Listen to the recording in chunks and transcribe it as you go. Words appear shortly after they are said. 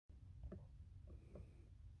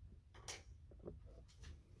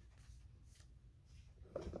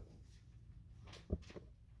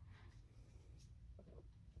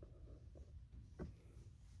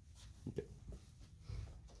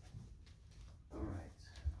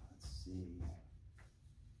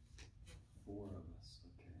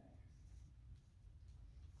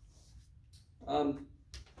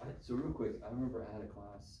So real quick, I remember I had a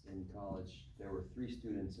class in college. There were 3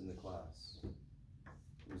 students in the class.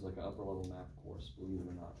 It was like an upper level math course, believe it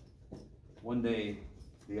or not. One day,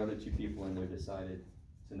 the other 2 people in there decided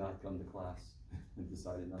to not come to class and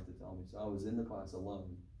decided not to tell me. So I was in the class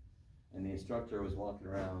alone, and the instructor was walking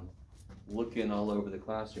around looking all over the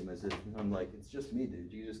classroom as if, I'm like, it's just me,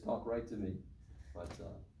 dude. You just talk right to me. But,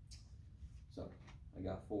 so I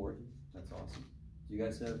got 4. That's awesome. Do you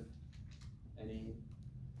guys have any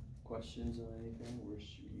questions or anything?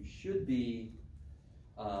 You should be,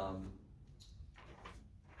 the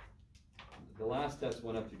last test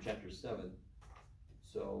went up through chapter 7.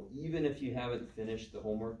 So even if you haven't finished the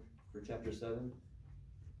homework for chapter 7,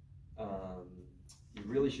 you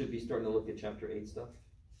really should be starting to look at chapter 8 stuff.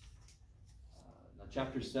 Now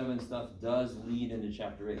chapter 7 stuff does lead into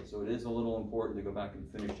chapter 8, so it is a little important to go back and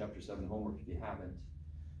finish chapter 7 homework if you haven't.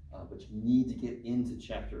 But you need to get into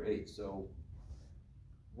chapter 8. So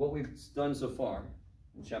what we've done so far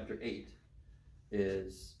in chapter 8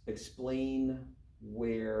 is explain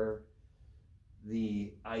where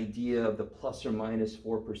the idea of the plus or minus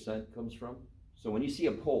 4% comes from. So when you see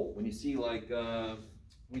a poll, when you see like,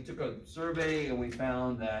 we took a survey and we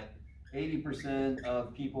found that 80%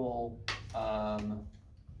 of people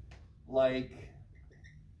like,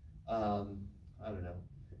 I don't know,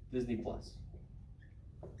 Disney Plus.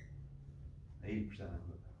 80% of them,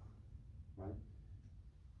 right?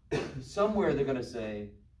 Somewhere they're going to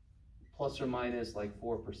say plus or minus like 4%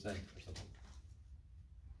 or something.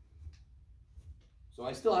 So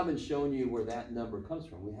I still haven't shown you where that number comes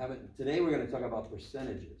from. We haven't. Today we're going to talk about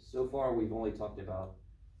percentages. So far we've only talked about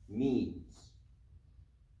means.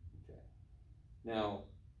 Okay. Now,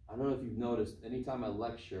 I don't know if you've noticed, anytime I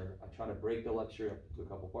lecture, I try to break the lecture up into a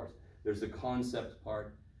couple parts. There's the concept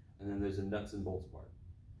part, and then there's a nuts and bolts part.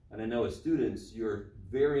 And I know as students, you're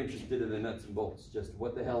very interested in the nuts and bolts. Just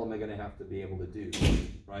what the hell am I going to have to be able to do,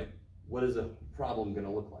 right? What is a problem going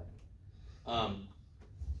to look like?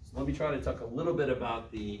 So let me try to talk a little bit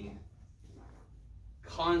about the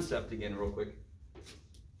concept again real quick.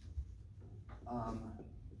 All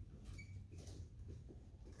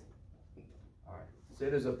right, say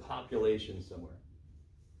there's a population somewhere.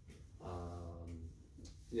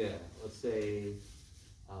 Yeah, let's say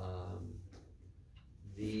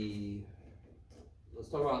let's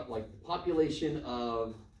talk about like the population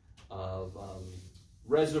of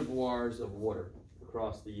reservoirs of water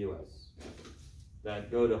across the U.S.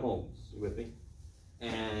 that go to homes. You with me?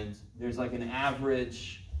 And there's like an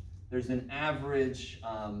average. There's an average.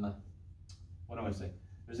 What am I saying?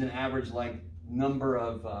 There's an average like number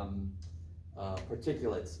of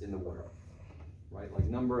particulates in the water, right? Like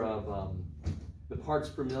number of the parts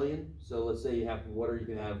per million. So let's say you have water, you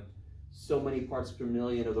can have so many parts per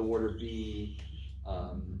million of the water be,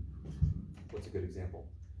 what's a good example?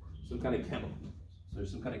 Some kind of chemical. So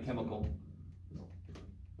there's some kind of chemical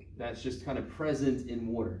that's just kind of present in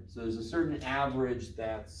water. So there's a certain average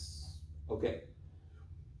that's okay.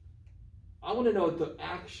 I want to know what the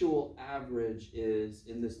actual average is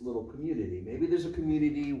in this little community. Maybe there's a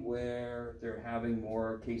community where they're having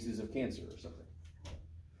more cases of cancer or something,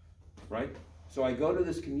 right? So I go to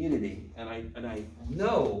this community, and I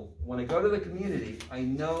know, when I go to the community, I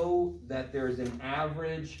know that there's an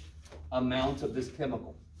average amount of this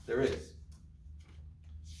chemical. There is.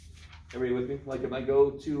 Everybody with me? Like if I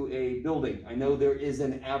go to a building, I know there is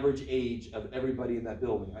an average age of everybody in that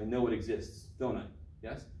building. I know it exists, don't I?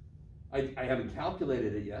 Yes? I haven't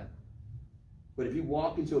calculated it yet. But if you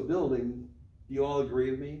walk into a building, do you all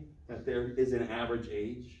agree with me that there is an average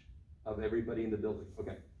age of everybody in the building?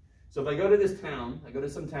 Okay. So if I go to this town, I go to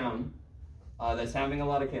some town that's having a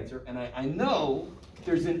lot of cancer, and I know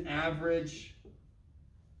there's an average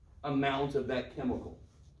amount of that chemical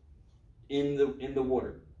in the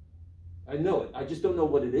water. I know it. I just don't know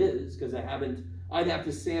what it is because I'd have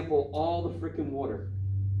to sample all the frickin' water,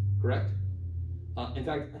 correct? In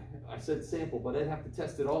fact, I said sample, but I'd have to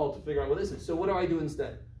test it all to figure out what is it. So what do I do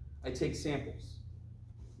instead? I take samples.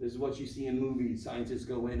 This is what you see in movies. Scientists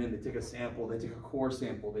go in and they take a sample, they take a core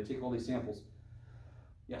sample, they take all these samples.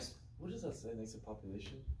 Yes? What does that say next to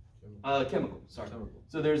population? Chemical, sorry. Chemical.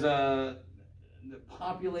 So there's the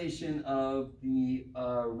population of the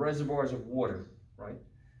reservoirs of water, right?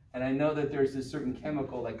 And I know that there's this certain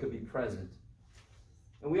chemical that could be present.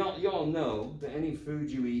 And you all know that any food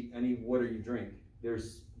you eat, any water you drink,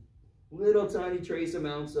 there's little tiny trace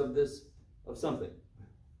amounts of something.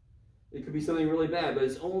 It could be something really bad, but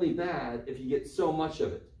it's only bad if you get so much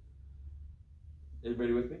of it.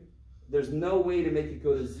 Everybody with me? There's no way to make it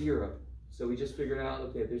go to 0. So we just figured out,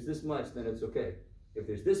 okay, if there's this much, then it's okay. If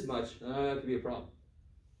there's this much, that could be a problem.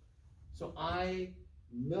 So I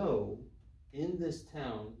know in this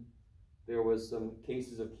town there was some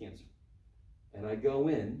cases of cancer. And I go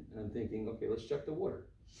in and I'm thinking, okay, let's check the water.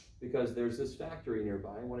 Because there's this factory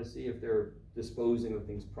nearby. I want to see if they're disposing of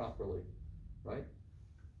things properly, right?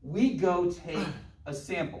 We go take a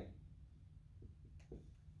sample.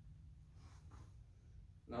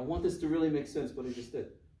 Now I want this to really make sense what I just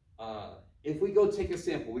did. If we go take a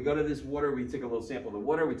sample, we go to this water, we take a little sample of the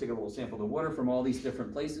water, we take a little sample of the water from all these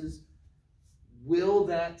different places. Will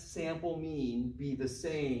that sample mean be the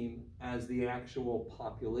same as the actual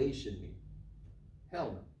population mean?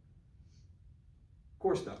 Hell no. Of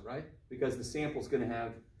course not, right? Because the sample's going to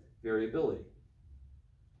have variability.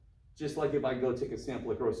 Just like if I go take a sample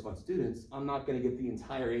of gross fund students, I'm not going to get the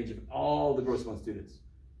entire age of all the gross fund students.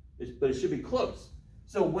 But it should be close.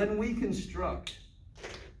 So when we construct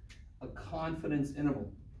a confidence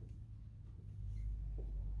interval,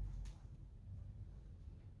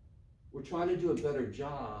 we're trying to do a better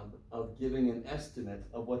job of giving an estimate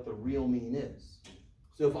of what the real mean is.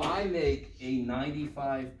 So if I make a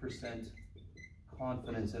 95%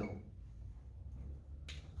 confidence interval,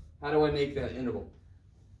 how do I make that interval?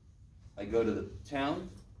 I go to the town,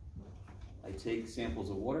 I take samples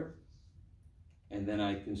of water, and then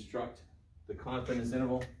I construct the confidence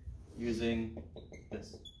interval using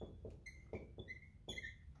this.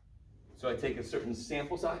 So I take a certain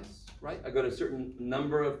sample size, right? I go to a certain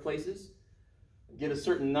number of places, get a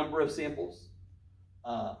certain number of samples.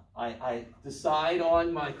 I decide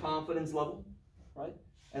on my confidence level, right?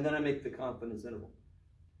 And then I make the confidence interval.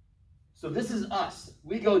 So this is us.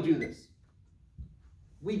 We go do this.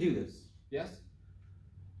 We do this, yes?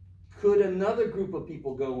 Could another group of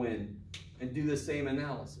people go in and do the same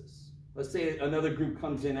analysis? Let's say another group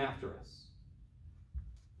comes in after us.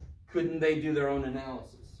 Couldn't they do their own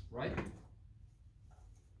analysis, right?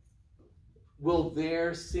 Will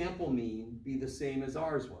their sample mean be the same as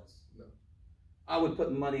ours was? No. I would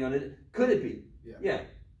put money on it. Could it be? Yeah. Yeah.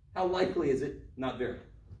 How likely is it? Not very.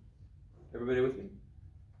 Everybody with me?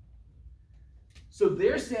 So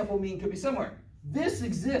their sample mean could be somewhere. This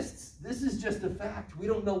exists. This is just a fact. We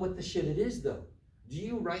don't know what the shit it is, though. Do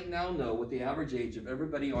you right now know what the average age of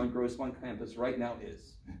everybody on Grossmont campus right now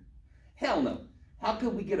is? Hell no. How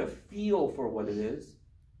could we get a feel for what it is?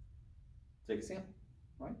 Take a sample,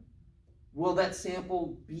 right? Will that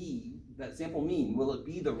sample mean, will it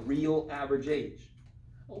be the real average age?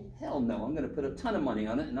 Oh, hell no. I'm going to put a ton of money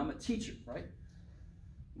on it, and I'm a teacher, right?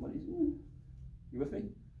 You with me?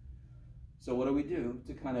 So what do we do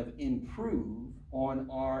to kind of improve on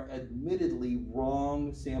our admittedly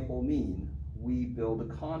wrong sample mean? We build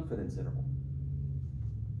a confidence interval.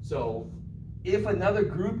 So if another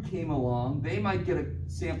group came along, they might get a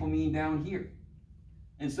sample mean down here.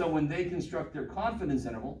 And so when they construct their confidence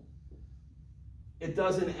interval, it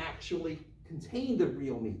doesn't actually contain the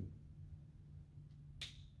real mean.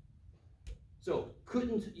 So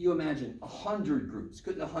couldn't you imagine 100 groups?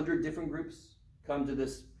 Couldn't 100 different groups come to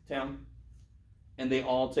this town and they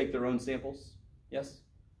all take their own samples? Yes?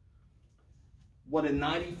 What a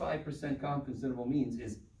 95% confidence interval means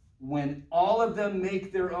is when all of them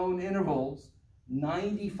make their own intervals,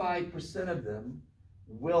 95% of them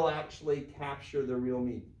will actually capture the real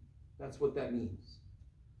mean. That's what that means.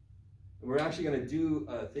 And we're actually going to do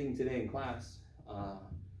a thing today in class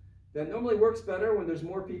that normally works better when there's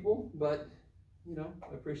more people, but you know,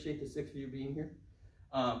 I appreciate the 6 of you being here.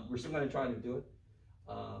 We're still going to try to do it.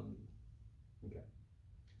 Okay.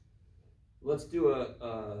 Let's do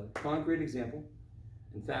a concrete example.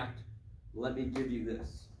 In fact, let me give you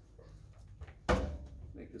this.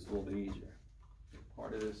 Make this a little bit easier.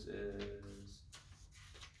 Part of this is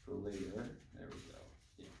for later. There we go.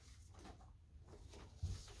 Yeah.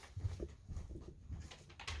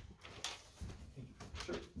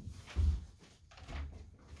 Sure.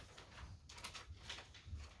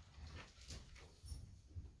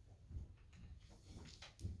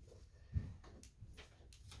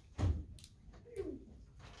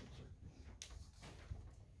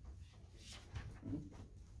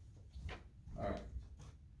 All right.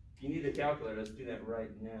 If you need a calculator, let's do that right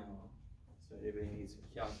now. So everybody needs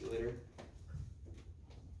a calculator.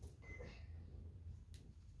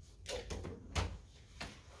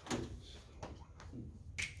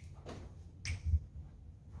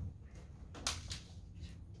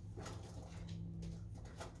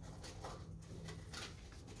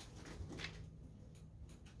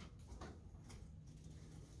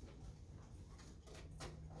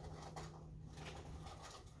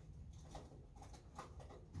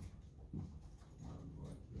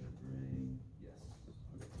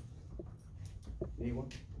 Need one?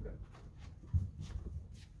 Okay.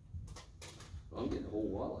 Well, I'm getting a whole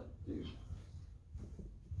wallet. Dude.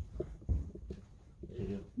 There you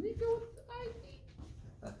go. Nico with the ID.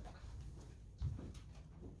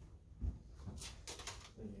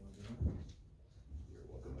 You're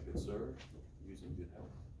welcome, my good sir. Using good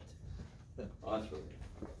health. Oh, that's really good.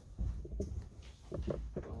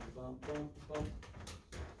 Bum, bum, bum, bum.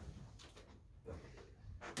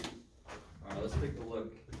 All right, let's take a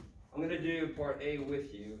look. I'm going to do part A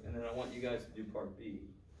with you, and then I want you guys to do part B.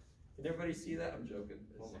 Can everybody see that? I'm joking.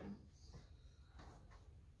 Hold on.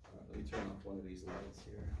 All right, let me turn off one of these lights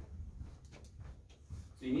here.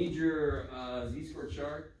 So you need your Z-score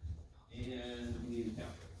chart, and you need a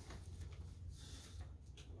calculator.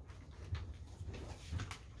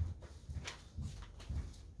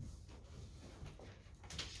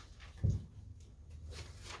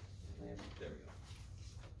 There we go.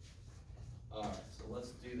 All right, so let's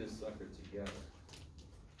do this sucker together.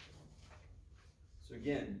 So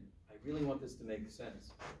again, I really want this to make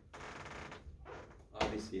sense.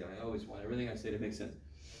 Obviously, I always want everything I say to make sense.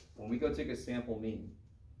 When we go take a sample mean,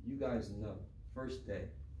 you guys know, first day,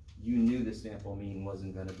 you knew the sample mean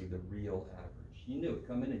wasn't going to be the real average. You knew it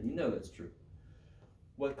coming in. You know that's true.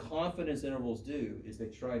 What confidence intervals do is they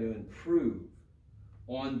try to improve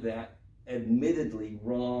on that admittedly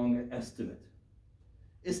wrong estimate.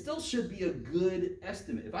 It still should be a good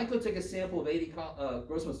estimate. If I go take a sample of 80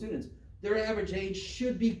 Grossman students, their average age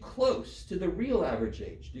should be close to the real average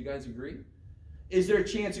age. Do you guys agree? Is there a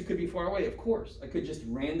chance it could be far away? Of course. I could just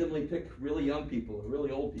randomly pick really young people or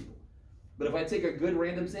really old people. But if I take a good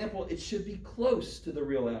random sample, it should be close to the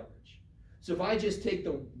real average. So if I just take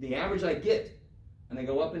the average I get and I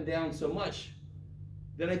go up and down so much,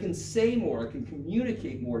 then I can say more, I can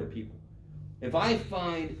communicate more to people. If I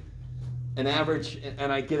find an average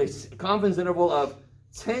and I get a confidence interval of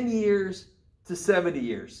 10 years to 70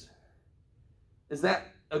 years, is that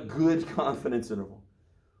a good confidence interval?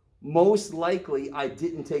 Most likely, I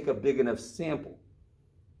didn't take a big enough sample.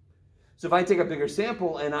 So if I take a bigger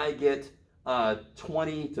sample and I get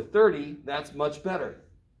 20 to 30, that's much better.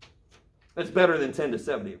 That's better than 10 to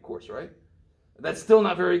 70, of course, right? That's still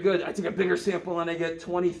not very good. I take a bigger sample and I get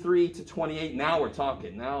 23 to 28. Now we're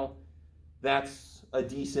talking. Now that's a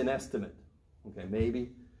decent estimate. Okay,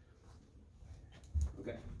 maybe.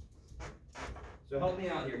 Okay. So help me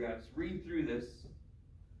out here, guys. Read through this.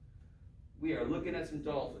 We are looking at some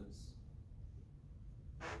dolphins.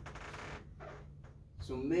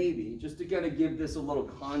 So maybe, just to kind of give this a little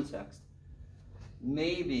context,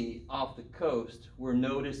 maybe off the coast we're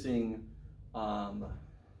noticing some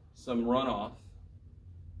runoff.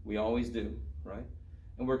 We always do, right?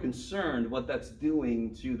 And we're concerned what that's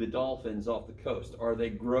doing to the dolphins off the coast. Are they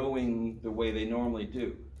growing the way they normally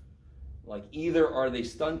do? Like either are they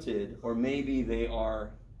stunted or maybe they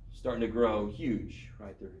are starting to grow huge,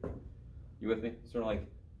 right? You with me? Sort of like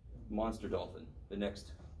monster dolphin, the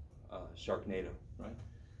next Sharknado, right?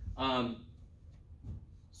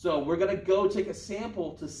 So we're going to go take a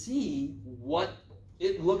sample to see what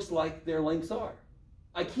it looks like their lengths are.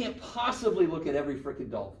 I can't possibly look at every frickin'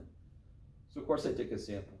 dolphin. So of course I take a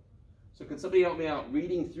sample. So can somebody help me out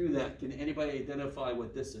reading through that? Can anybody identify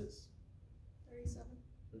what this is? 37.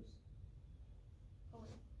 Oh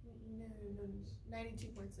wait, no,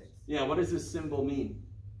 92.6. Yeah, what does this symbol mean?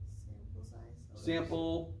 Sample size.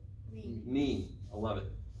 Sample Mean. mean. I love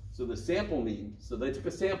it. So the sample mean. So they took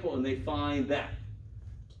a sample and they find that.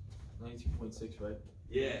 92.6, right?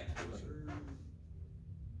 Yeah.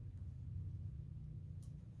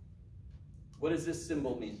 What does this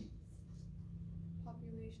symbol mean?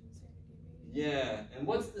 Population standard deviation. Yeah. And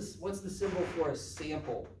what's this? What's the symbol for a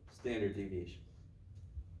sample standard deviation?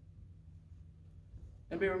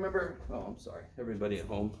 Anybody remember? Oh, I'm sorry. Everybody at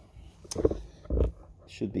home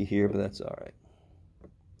should be here, but that's all right.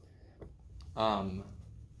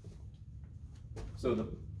 So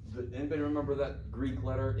anybody remember that Greek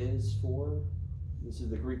letter is for? This is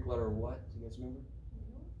the Greek letter what? Do you guys remember?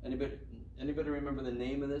 Anybody remember the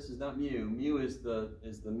name of this? It's not mu. Mu is the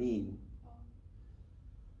mean.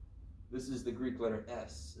 This is the Greek letter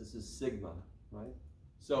S. This is sigma, right?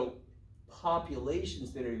 So population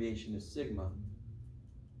standard deviation is sigma.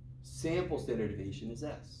 Sample standard deviation is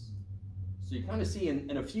S. So you kind of see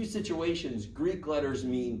in a few situations, Greek letters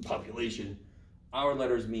mean population. Our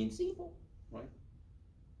letters mean sample, right?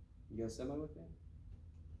 You guys semi with me?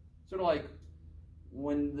 Sort of like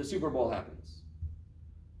when the Super Bowl happens.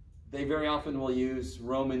 They very often will use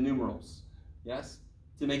Roman numerals, yes?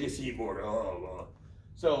 To make a seaboard.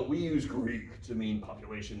 So we use Greek to mean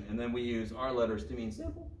population, and then we use our letters to mean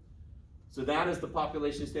sample. So that is the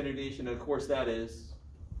population standard deviation, and of course that is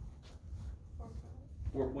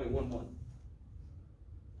 4.11.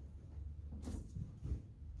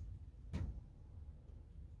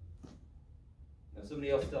 Now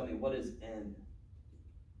somebody else tell me, what is N?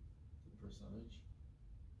 The percentage.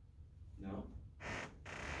 No?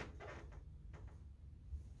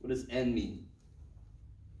 What does N mean?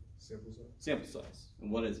 Sample size. Sample size.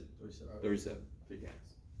 And what is it? 37. 37. Big X.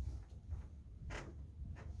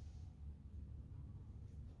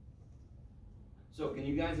 So can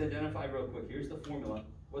you guys identify real quick? Here's the formula.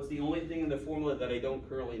 What's the only thing in the formula that I don't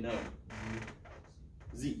currently know?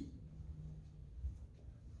 Z.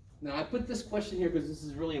 Now I put this question here because this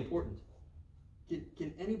is really important.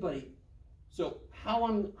 Can anybody, so how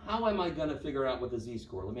am I going to figure out what the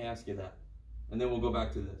Z-score? Let me ask you that. And then we'll go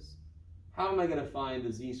back to this. How am I going to find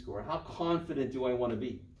the Z-score? How confident do I want to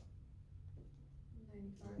be?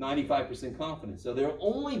 95% confident. So there'll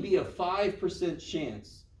only be a 5%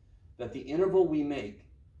 chance that the interval we make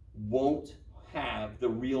won't have the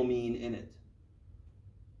real mean in it.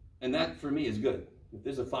 And that, for me, is good. If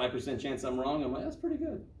there's a 5% chance I'm wrong, I'm like, that's pretty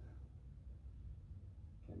good.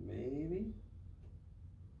 Okay, maybe.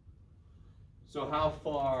 So how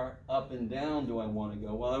far up and down do I want to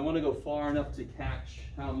go? Well, I want to go far enough to catch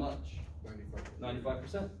how much?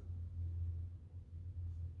 95%.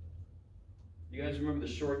 You guys remember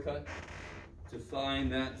the shortcut to find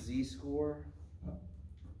that Z-score?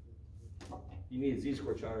 You need a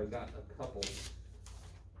Z-score chart. I've got a couple.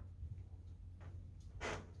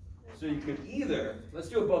 So you could either, let's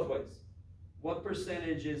do it both ways. What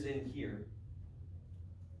percentage is in here?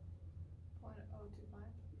 0.025.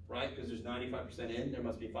 Right, because there's 95% in, there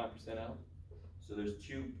must be 5% out. So there's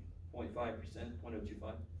 2.5%,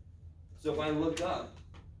 0.025. So if I look up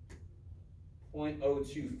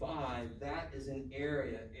 0.025, that is an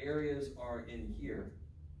area. Areas are in here.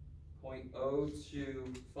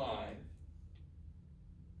 0.025.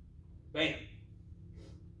 Bam!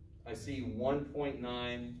 I see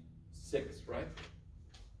 1.96, right?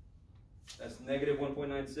 That's negative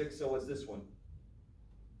 1.96, so what's this one?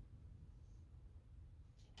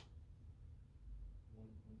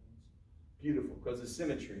 Beautiful, because of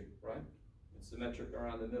symmetry, right? It's symmetric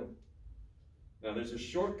around the middle. Now there's a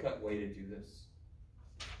shortcut way to do this.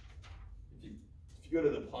 If you go to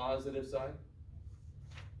the positive side,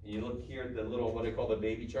 and you look here at the little, what I call the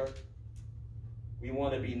baby chart, we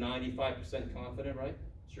want to be 95% confident, right?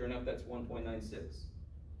 Sure enough, that's 1.96. You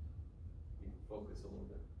can focus a little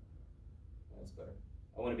bit. That's better.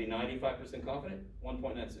 I want to be 95% confident,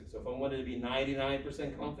 1.96. So if I wanted to be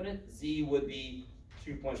 99% confident, Z would be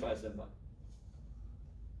 2.575.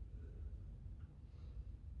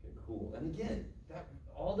 Okay, cool. And again,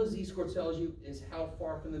 all the Z-score tells you is how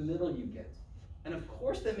far from the middle you get. And of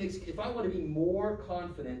course that makes, if I want to be more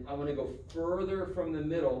confident, I want to go further from the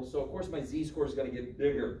middle. So of course my Z-score is going to get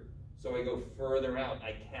bigger. So I go further out,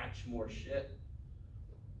 I catch more shit.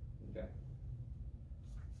 Okay.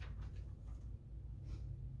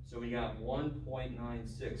 So we got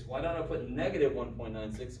 1.96. Why don't I put negative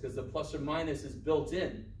 1.96? Because the plus or minus is built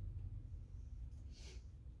in.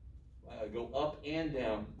 I go up and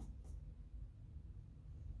down.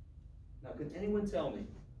 Now can anyone tell me,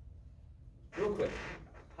 real quick,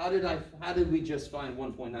 how did we just find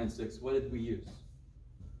 1.96? What did we use?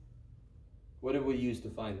 What did we use to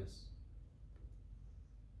find this?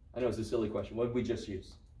 I know it's a silly question. What did we just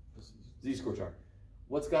use? Z-score chart.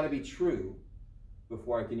 What's got to be true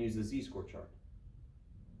before I can use the Z-score chart?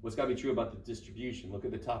 What's got to be true about the distribution? Look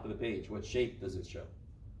at the top of the page. What shape does it show?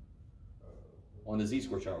 On the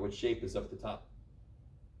Z-score chart, what shape is up the top?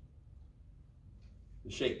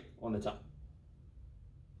 The shape on the top.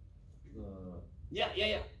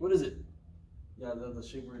 Yeah. What is it? Yeah, the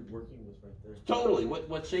shape we're working with right there. Totally.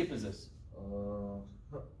 What shape is this? Or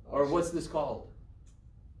what's this called?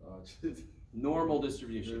 Normal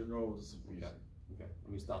distribution. Normal distribution. Okay.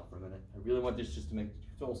 Let me stop for a minute. I really want this just to make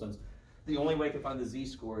total sense. The only way I can find the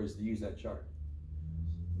Z-score is to use that chart.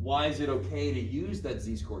 Why is it okay to use that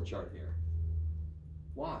Z-score chart here?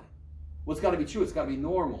 Why? Well, it's got to be true. It's got to be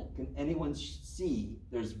normal. Can anyone see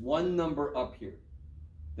there's one number up here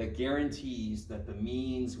that guarantees that the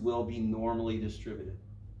means will be normally distributed?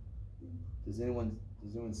 Does anyone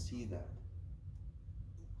see that?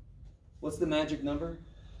 What's the magic number?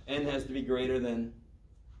 N has to be greater than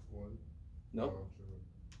 1. Nope.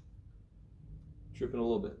 Tripping a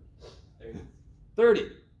little bit.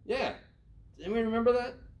 30. Yeah. Anyone remember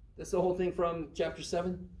that? That's the whole thing from chapter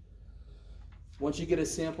 7. Once you get a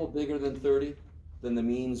sample bigger than 30, then the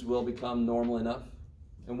means will become normal enough.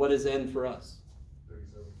 And what is N for us?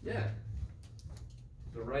 37. Yeah.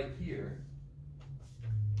 So right here,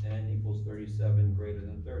 N equals 37 greater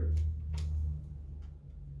than 30.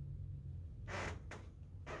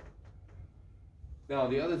 Now,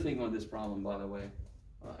 the other thing on this problem, by the way,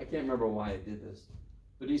 I can't remember why I did this,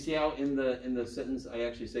 But do you see how in the sentence I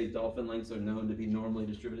actually say dolphin lengths are known to be normally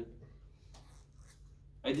distributed?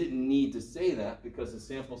 I didn't need to say that because the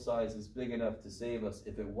sample size is big enough to save us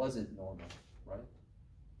if it wasn't normal, right?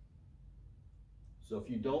 So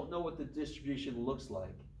if you don't know what the distribution looks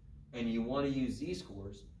like and you want to use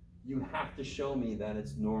z-scores, you have to show me that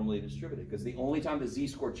it's normally distributed, because the only time the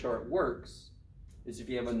z-score chart works is if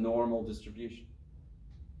you have a normal distribution.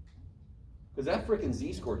 Because that frickin'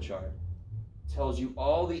 z-score chart tells you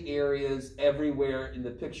all the areas everywhere in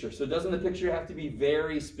the picture. So doesn't the picture have to be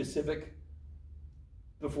very specific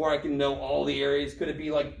before I can know all the areas? Could it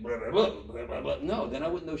be like blah, blah, blah, blah, blah, blah? No, then I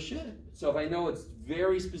wouldn't know shit. So if I know it's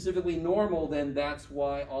very specifically normal, then that's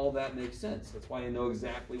why all that makes sense. That's why I know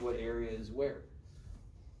exactly what area is where.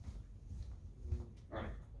 All right.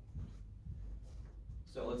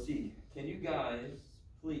 So let's see. Can you guys,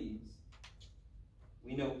 please,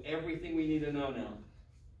 we know everything we need to know now.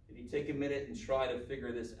 Can you take a minute and try to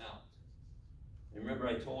figure this out? And remember,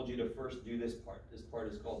 I told you to first do this part. This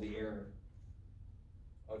part is called the error.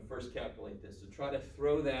 I would first calculate this. So try to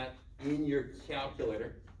throw that in your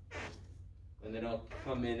calculator, and then I'll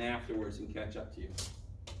come in afterwards and catch up to you.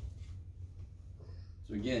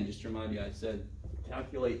 So again, just to remind you, I said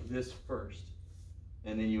calculate this first,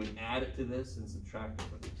 and then you would add it to this and subtract it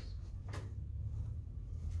from this.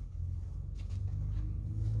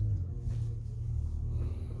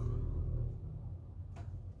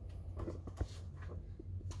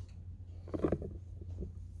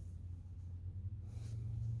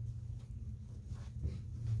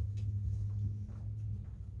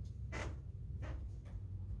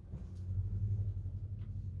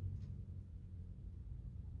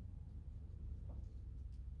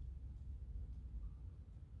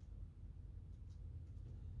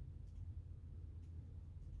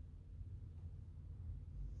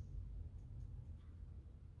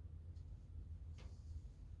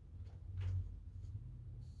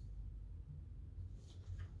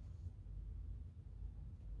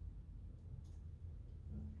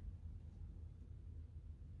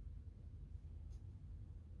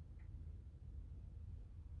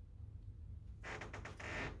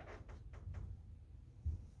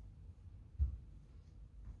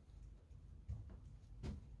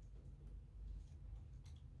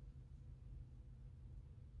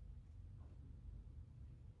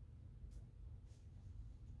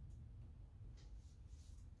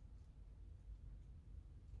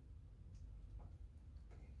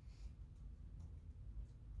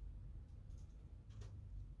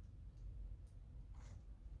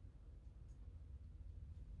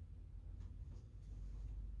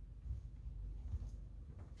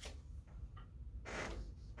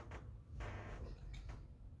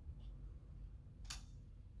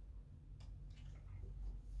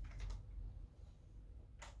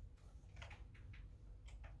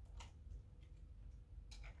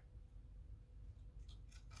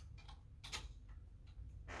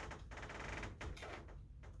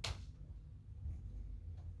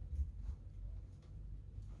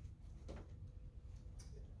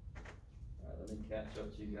 Let me catch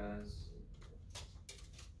up to you guys.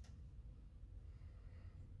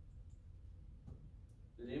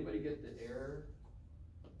 Did anybody get the error?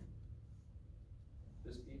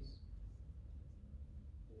 This piece?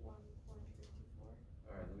 1.54.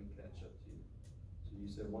 All right, let me catch up to you. So you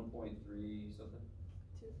said 1.3 something?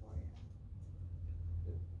 24,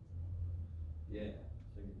 Yeah.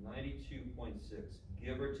 So 92.6,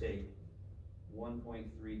 give or take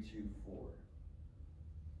 1.324.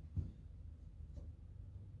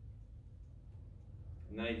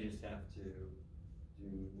 Now you just have to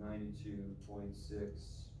do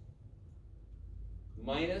 92.6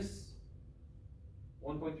 minus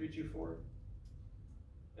 1.324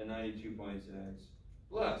 and 92.6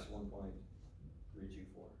 plus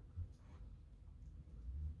 1.324.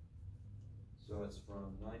 So it's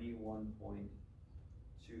from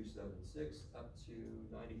 91.276 up to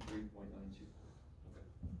 93.924.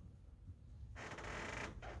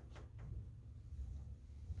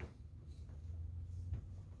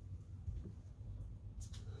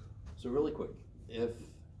 So really quick,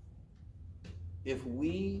 if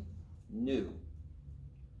we knew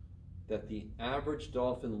that the average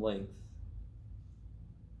dolphin length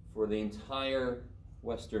for the entire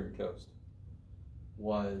western coast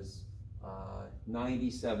was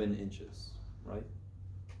 97 inches, right?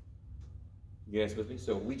 You guys with me?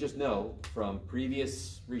 So we just know from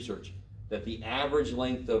previous research that the average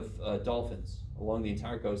length of dolphins along the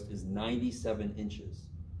entire coast is 97 inches.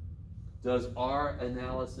 Does our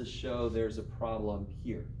analysis show there's a problem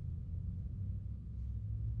here?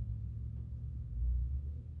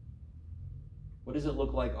 What does it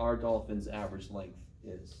look like our dolphin's average length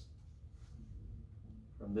is.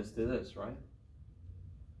 From this to this, right?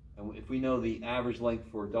 And if we know the average length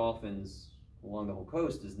for dolphins along the whole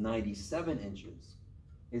coast is 97 inches,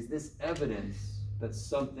 is this evidence that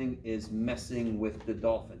something is messing with the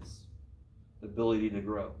dolphins' ability to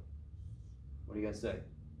grow? What do you guys say?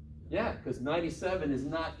 Yeah, because 97 is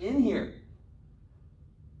not in here.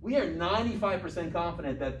 We are 95%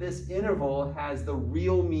 confident that this interval has the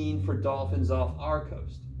real mean for dolphins off our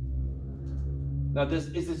coast. Now,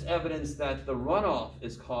 is this evidence that the runoff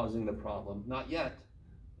is causing the problem? Not yet.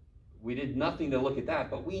 We did nothing to look at that,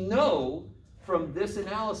 but we know from this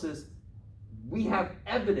analysis, we have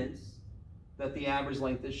evidence that the average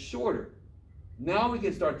length is shorter. Now we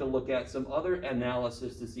can start to look at some other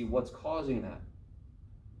analysis to see what's causing that.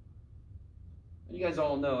 And you guys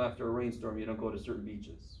all know after a rainstorm, you don't go to certain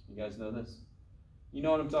beaches. You guys know this? You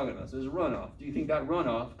know what I'm talking about. So there's runoff. Do you think that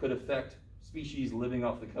runoff could affect species living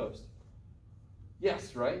off the coast?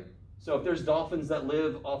 Yes, right? So if there's dolphins that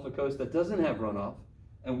live off a coast that doesn't have runoff,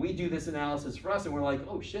 and we do this analysis for us, and we're like,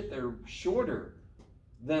 oh shit, they're shorter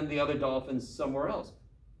than the other dolphins somewhere else.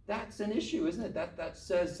 That's an issue, isn't it? That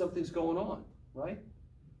says something's going on, right?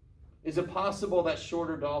 Is it possible that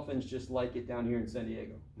shorter dolphins just like it down here in San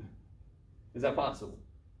Diego? Is that possible?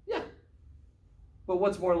 Yeah. But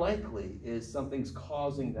what's more likely is something's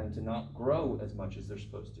causing them to not grow as much as they're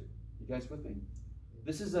supposed to. You guys with me?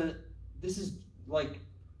 This is like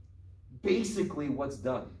basically what's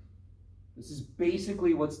done. This is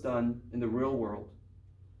basically what's done in the real world.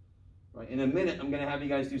 Right? In a minute, I'm going to have you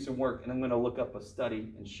guys do some work, and I'm going to look up a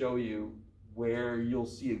study and show you where you'll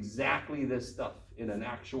see exactly this stuff in an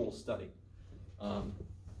actual study. So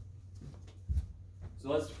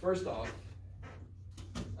let's, first off,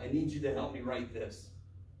 I need you to help me write this.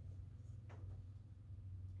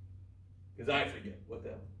 Because I forget. What the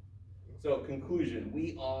hell? So, conclusion.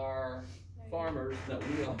 We are farmers. No,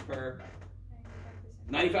 we are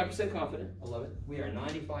 95% confident. I love it. We are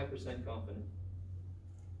 95% confident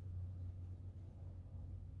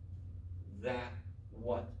that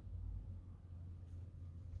what?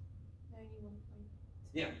 91 point.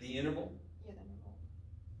 Yeah, the interval. Yeah,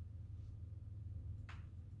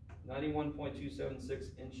 the interval.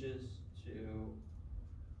 91.276 inches to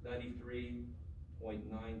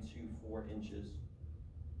 93.924 inches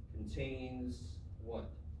contains what?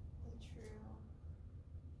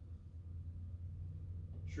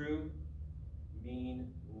 The True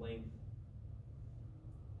mean length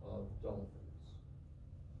of dolphins.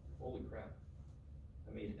 Holy crap.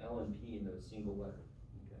 I made L and P into a single letter.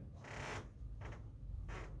 Okay.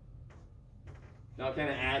 Now I kind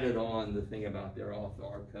of added on the thing about they're off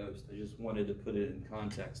our coast. I just wanted to put it in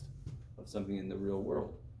context of something in the real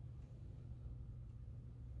world.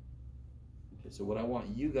 Okay, so what I want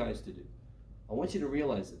you guys to do, I want you to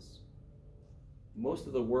realize this. Most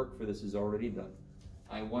of the work for this is already done.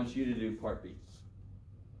 I want you to do part B.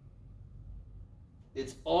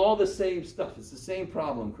 It's all the same stuff. It's the same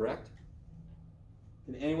problem, correct?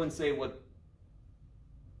 Can anyone say what's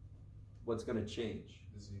going to change?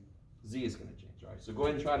 Z. Z is going to change. All right, so go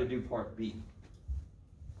ahead and try to do part B.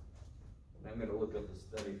 And I'm going to look up the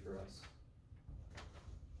study for us.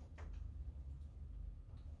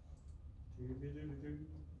 Let's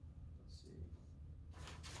see.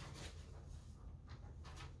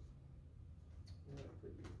 Where did I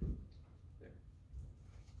put you? There.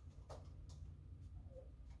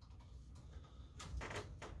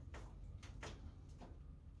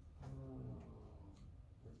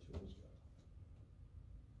 Where tools go?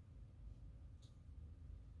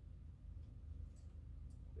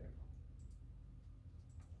 There.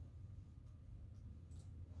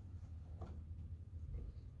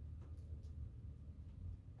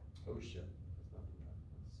 Oh shit. That's not the right.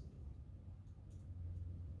 Let's see.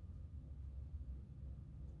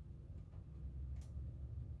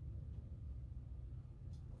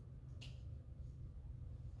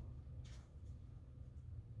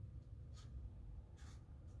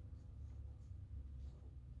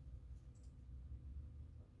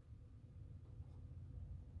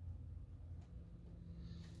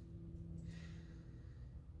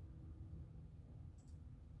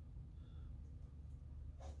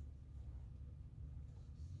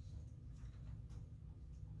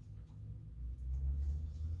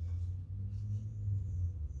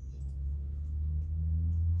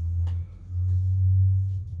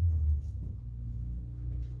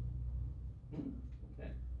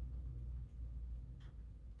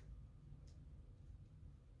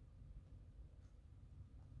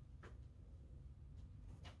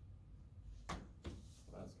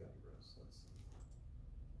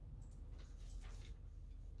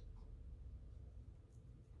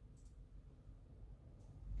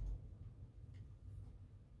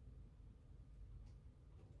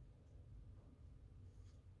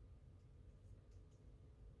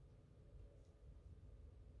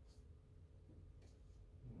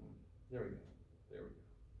 There we go. There we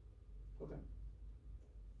go. Okay.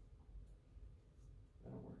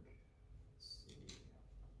 That'll work. Let's see.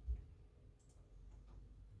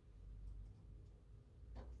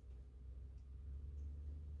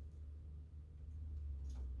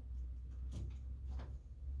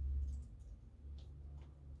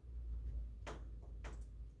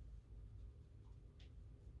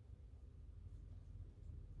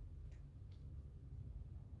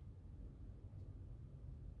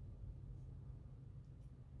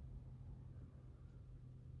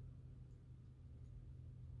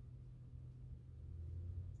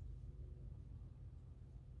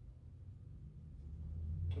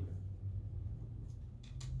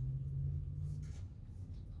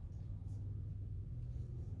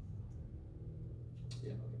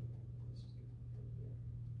 Yeah, okay. Let's just get it there.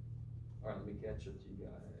 All right, let me catch up to you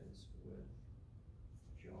guys with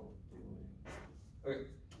what y'all doing. Okay.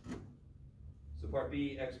 So part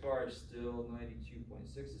B, X bar is still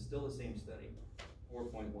 92.6. It's still the same study.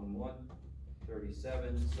 4.11,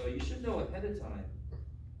 37. So you should know ahead of time.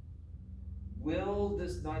 Will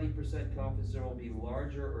this 90% confidence interval be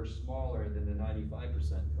larger or smaller than the 95%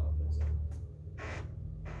 confidence interval?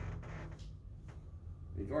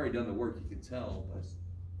 If you've already done the work, you can tell, but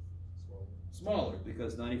Small. smaller,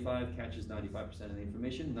 because 95 catches 95% of the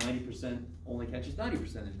information, 90% only catches 90%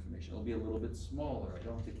 of the information. It'll be a little bit smaller. I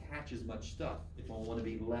don't have to catch as much stuff if I want to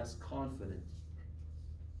be less confident.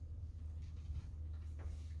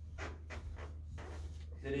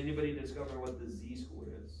 Did anybody discover what the z-score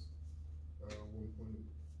is? 1.645.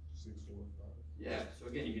 Yeah, so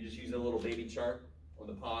again, you can just use a little baby chart on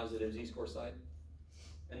the positive z-score side.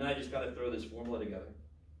 And now I just gotta throw this formula together.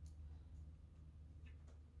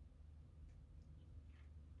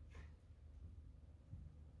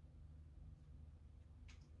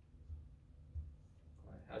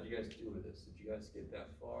 All right, how'd you guys do with this? Did you guys get that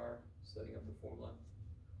far setting up the formula?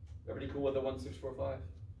 Everybody cool with the 1645?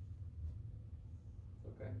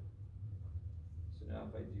 Okay. So now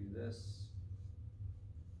if I do this,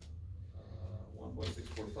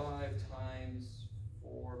 1.645 times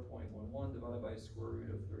 4.11 divided by square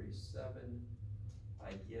root of 37,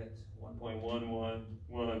 I get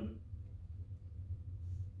 1.111.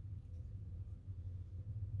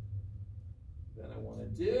 Then I want to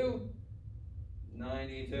do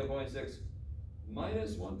 92.6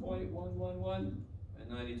 minus 1.111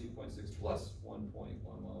 and 92.6 plus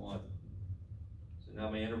 1.111. So now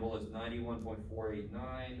my interval is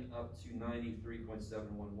 91.489 up to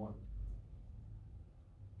 93.711.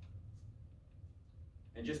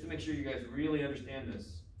 And just to make sure you guys really understand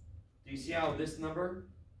this, do you see how this number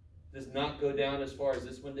does not go down as far as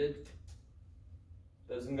this one did?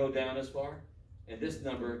 Doesn't go down as far. And this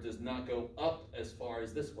number does not go up as far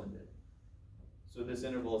as this one did. So this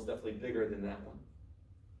interval is definitely bigger than that one.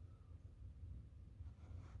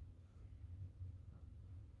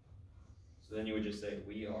 So then you would just say,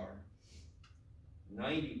 we are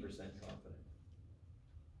 90% confident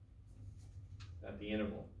at the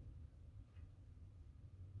interval.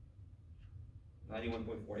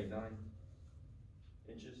 91.489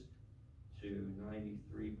 inches to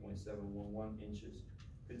 93.711 inches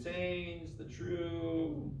contains the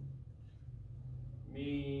true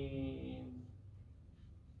mean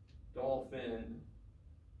dolphin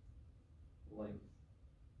length.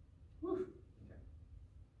 Whew. Okay.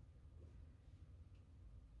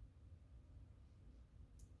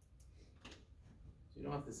 So you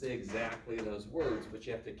don't have to say exactly those words, but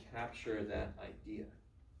you have to capture that idea.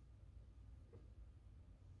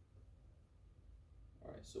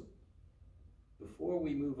 All right, so before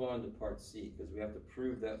we move on to part C, because we have to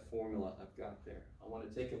prove that formula I've got there, I want to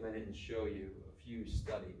take a minute and show you a few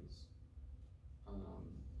studies.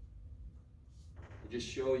 Just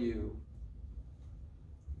show you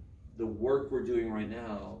the work we're doing right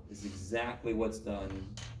now is exactly what's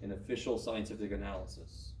done in official scientific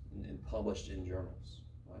analysis and published in journals.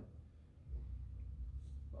 Right?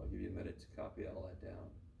 I'll give you a minute to copy all that down.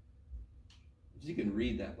 You can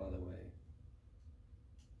read that, by the way.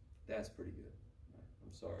 That's pretty good. Right?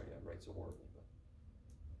 I'm sorry I write so horribly, but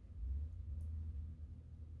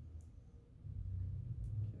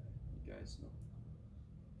okay, you guys know.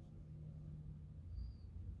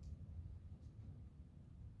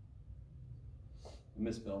 I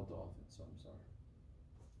misspelled dolphin, so I'm sorry.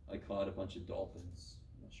 I caught a bunch of dolphins.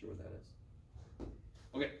 I'm not sure what that is.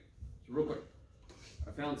 Okay, so real quick.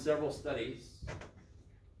 I found several studies.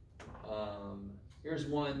 Here's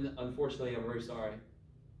one, unfortunately, I'm very sorry.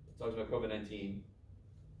 It talks about COVID-19.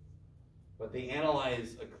 But they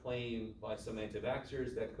analyze a claim by some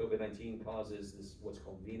anti-vaxxers that COVID-19 causes this, what's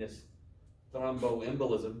called venous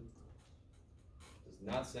thromboembolism. Does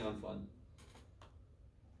not sound fun.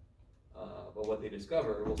 But what they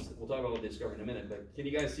discover, we'll talk about what they discover in a minute, but can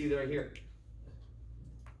you guys see right here?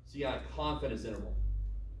 So you got a confidence interval,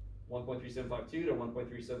 1.3752 to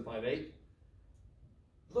 1.3758.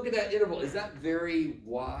 Look at that interval. Is that very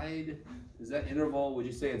wide? Is that interval, would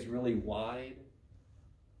you say it's really wide?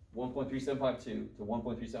 1.3752 to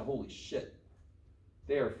 1.37, holy shit.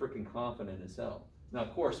 They are freaking confident as hell. Now,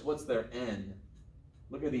 of course, what's their N?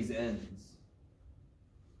 Look at these N's.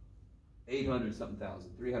 800 something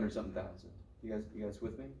thousand, 300 something thousand. You guys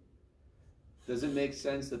with me? Does it make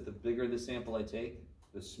sense that the bigger the sample I take,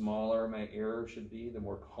 the smaller my error should be, the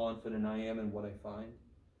more confident I am in what I find?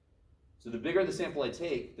 So the bigger the sample I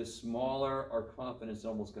take, the smaller our confidence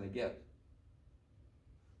interval is going to get.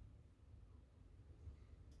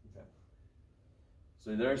 Okay.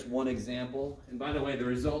 So there's one example. And by the way, the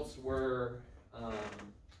results were,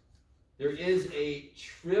 there is a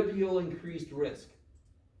trivial increased risk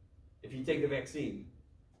if you take the vaccine.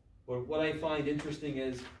 But what I find interesting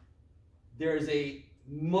is there's a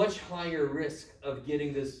much higher risk of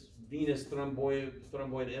getting this venous thromboid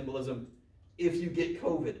embolism if you get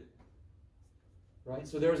COVID, right?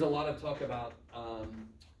 So there's a lot of talk about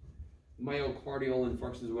myocardial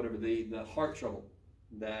infarctions or whatever, the heart trouble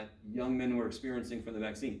that young men were experiencing from the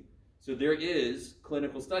vaccine. So there is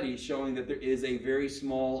clinical studies showing that there is a very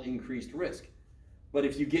small increased risk. But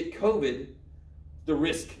if you get COVID, the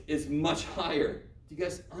risk is much higher. Do you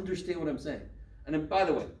guys understand what I'm saying? And then, by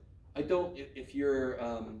the way, if you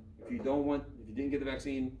didn't get the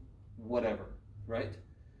vaccine, whatever, right?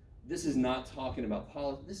 This is not talking about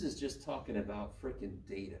policy. This is just talking about freaking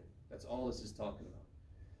data. That's all this is talking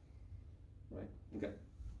about, right? Okay.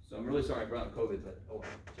 So I'm really sorry I brought up COVID, but oh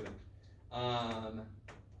well.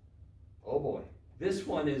 Oh boy, this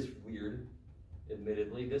one is weird.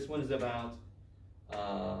 Admittedly, this one is about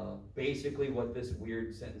basically what this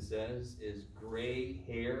weird sentence says is gray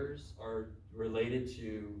hairs are related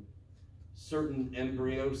to certain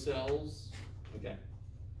embryo cells. Okay.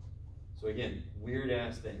 So again, weird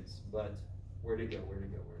ass things, but where'd it go?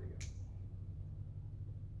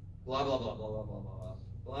 Blah, blah, blah, blah, blah, blah, blah,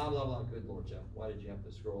 blah, blah, blah. Good Lord, Jeff. Why did you have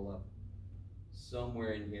to scroll up?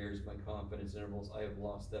 Somewhere in here is my confidence intervals. I have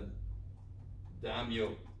lost them. Damn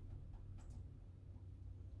you.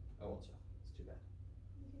 Oh, well, Jeff. It's too bad.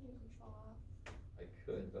 You can do control F. I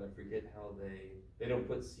could, but I forget how they don't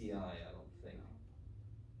put CI, I don't think.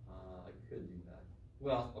 I could do that.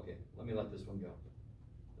 Well, okay, let me let this one go.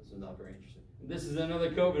 This is not very interesting. This is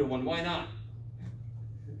another COVID one, why not?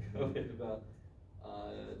 COVID about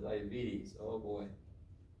diabetes, oh boy.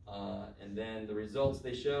 And then the results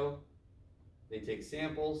they show, they take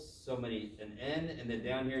samples, so many, an N, and then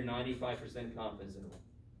down here, 95% confidence interval.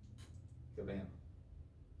 Kabam.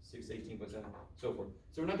 6 to 18%, so forth.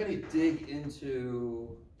 So we're not going to dig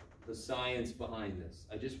into the science behind this.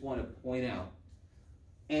 I just want to point out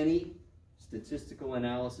any statistical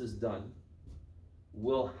analysis done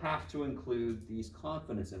will have to include these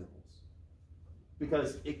confidence intervals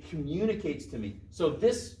because it communicates to me. So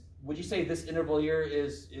this, would you say this interval here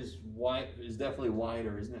is wide, is definitely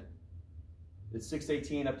wider, isn't it? It's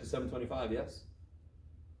 618 up to 725, yes?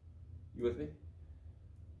 You with me?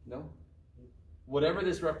 No? Whatever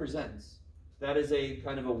this represents, that is a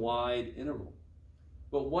kind of a wide interval.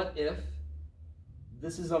 But what if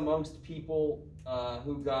this is amongst people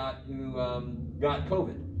who got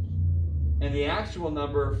COVID, and the actual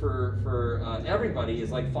number for everybody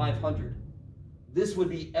is like 500? This would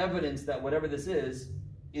be evidence that whatever this is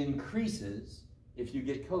increases if you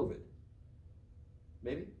get COVID.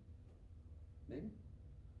 Maybe? Maybe?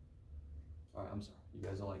 All right, I'm sorry. You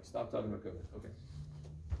guys are like, stop talking about COVID. Okay.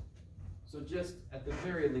 So just at the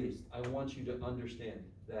very least, I want you to understand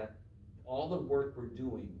that all the work we're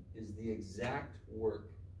doing is the exact work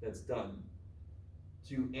that's done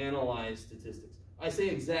to analyze statistics. I say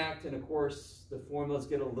exact, and of course, the formulas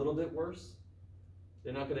get a little bit worse.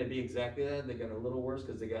 They're not going to be exactly that. They get a little worse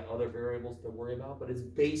because they got other variables to worry about, but it's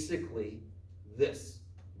basically this.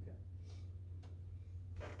 Okay.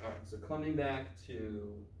 All right, so coming back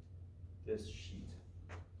to this sheet.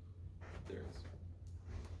 There it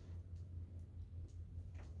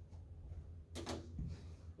is.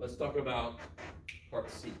 Let's talk about part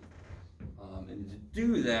C. And to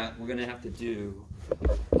do that, we're going to have to do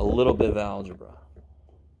a little bit of algebra.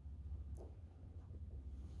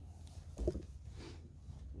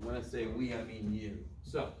 When I say we, I mean you.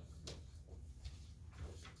 So,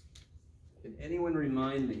 can anyone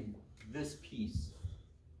remind me this piece?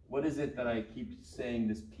 What is it that I keep saying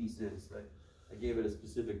this piece is? I gave it a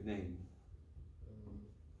specific name.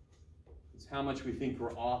 It's how much we think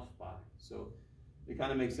we're off by. So it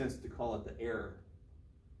kind of makes sense to call it the error.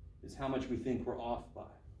 is how much we think we're off by,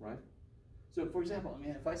 right? So for example, I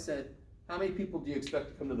mean, if I said, how many people do you expect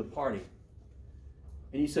to come to the party?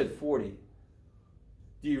 And you said 40.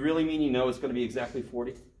 Do you really mean you know it's going to be exactly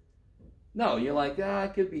 40? No, you're like,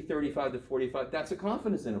 it could be 35 to 45. That's a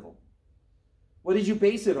confidence interval. What did you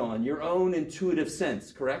base it on? Your own intuitive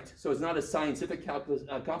sense, correct? So it's not a scientific confidence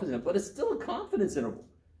interval, but it's still a confidence interval.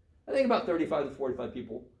 I think about 35 to 45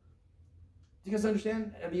 people. Do you guys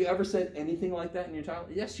understand? Have you ever said anything like that in your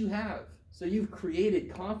childhood? Yes, you have. So you've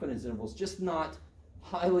created confidence intervals, just not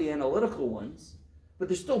highly analytical ones, but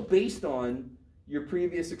they're still based on your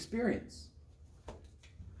previous experience.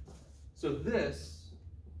 So this,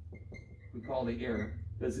 we call the error,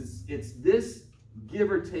 because it's this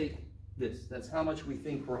give or take this. That's how much we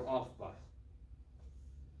think we're off by.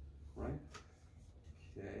 Right?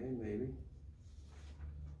 Okay, maybe.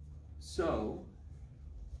 So,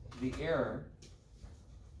 the error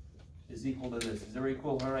is equal to this. Is everybody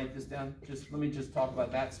cool if I write this down? Let me just talk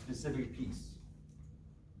about that specific piece.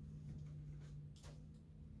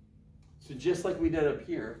 So just like we did up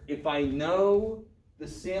here, if I know the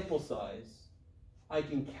sample size, I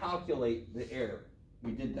can calculate the error.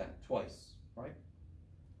 We did that twice, right?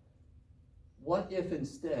 What if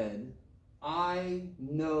instead I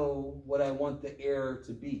know what I want the error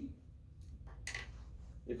to be?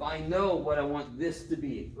 If I know what I want this to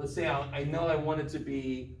be, let's say I know I want it to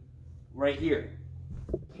be right here,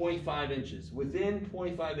 0.5 inches, within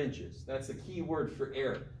 0.5 inches. That's the key word for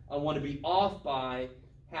error. I want to be off by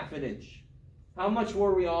half an inch. How much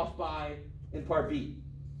were we off by in part B?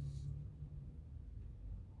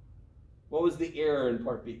 What was the error in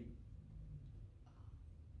part B?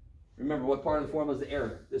 Remember, what part of the formula is the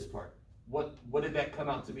error? This part. What did that come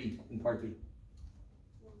out to be in part B?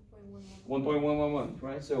 1.111,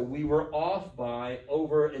 right? So we were off by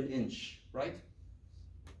over an inch, right?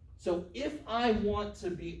 So if I want to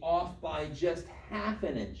be off by just half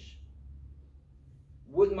an inch,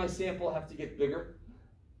 wouldn't my sample have to get bigger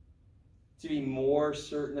to be more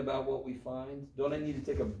certain about what we find? Don't I need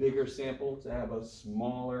to take a bigger sample to have a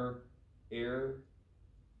smaller error?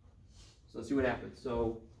 So let's see what happens.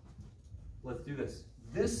 So let's do this.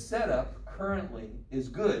 This setup currently is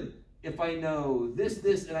good if I know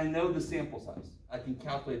this, and I know the sample size. I can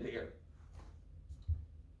calculate the error.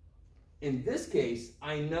 In this case,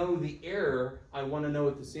 I know the error. I want to know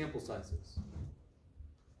what the sample size is.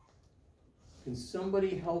 Can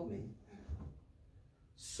somebody help me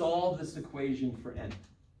solve this equation for n?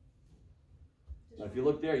 Now, if you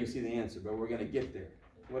look there, you see the answer, but we're going to get there.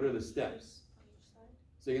 What are the steps? On each side.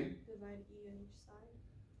 Say again? Divide E on each side.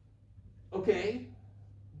 Okay.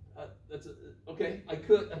 Okay. I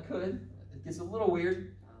could. It gets a little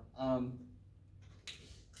weird. Let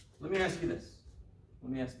me ask you this.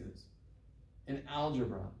 In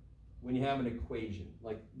algebra, when you have an equation,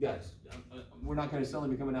 like, guys, we're not going to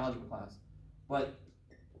suddenly become an algebra class, but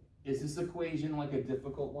is this equation like a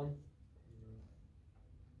difficult one?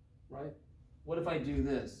 Right? What if I do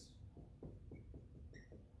this?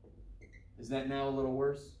 Is that now a little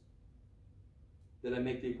worse? Did I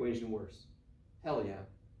make the equation worse? Hell yeah.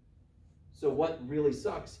 So what really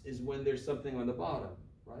sucks is when there's something on the bottom,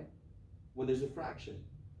 right? When there's a fraction.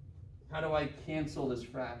 How do I cancel this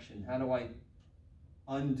fraction? How do I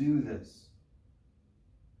undo this?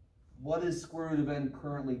 What is square root of n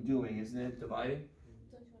currently doing? Isn't it dividing?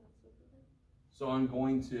 Don't you want to flip it? So I'm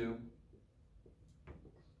going to,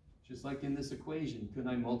 just like in this equation, couldn't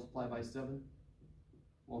I multiply by 7?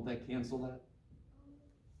 Won't that cancel that?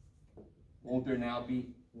 Won't there now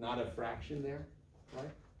be not a fraction there, right?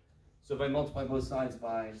 So if I multiply both sides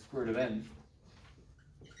by square root of n,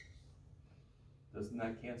 doesn't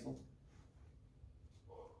that cancel?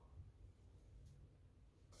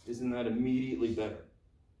 Isn't that immediately better?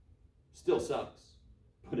 Still sucks,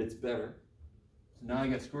 but it's better. So now I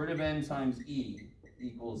got square root of n times e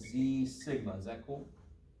equals z sigma. Is that cool?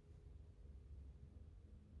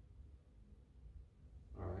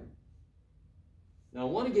 All right. Now I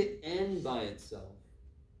want to get n by itself.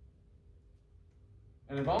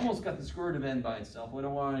 And I've almost got the square root of n by itself. What do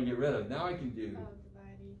I want to get rid of? Now I can do, Divide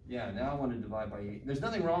E. yeah, now I want to divide by e. There's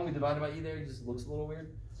nothing wrong with dividing by e there. It just looks a little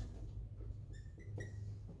weird.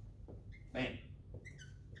 Man.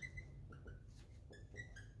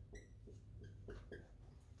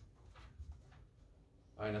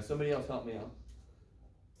 All right, now somebody else help me out.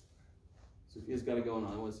 Sophia's got it going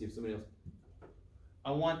on. I want to see if somebody else.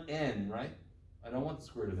 I want n, right? I don't want the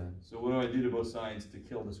square root of n. So what do I do to both sides to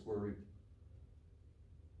kill the square root?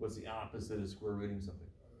 What's the opposite of square rooting something?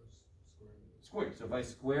 Square. So if I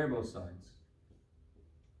square both sides,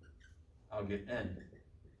 I'll get n.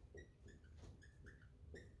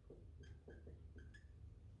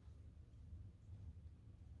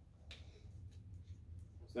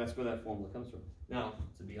 So that's where that formula comes from. Now,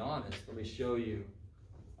 to be honest, let me show you.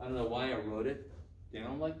 I don't know why I wrote it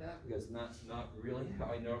down like that, because that's not really how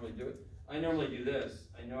I normally do it. I normally do this.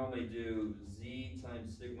 I normally do z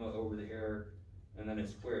times sigma over the error, and then a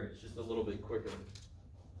square. It's just a little bit quicker.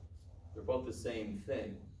 They're both the same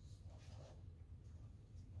thing.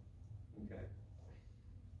 Okay.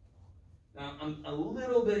 Now, I'm a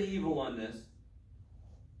little bit evil on this.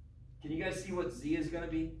 Can you guys see what z is going to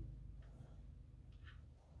be?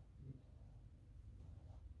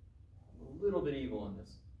 I'm a little bit evil on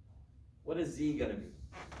this. What is z going to be?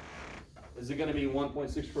 Is it going to be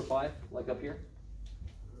 1.645, like up here?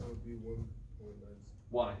 That would be 1.9.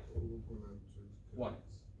 Why? 1.96. Why?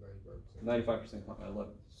 95%. 95% I love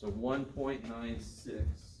it. So 1.96.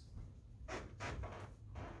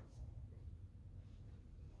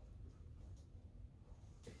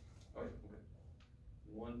 Oh, okay.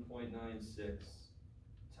 1.96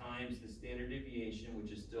 times the standard deviation,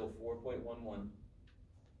 which is still 4.11,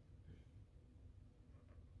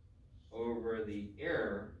 over the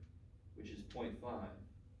error, which is 0.5.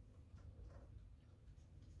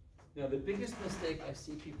 Now, the biggest mistake I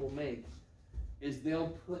see people make is they'll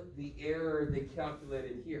put the error they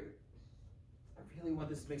calculated here. I really want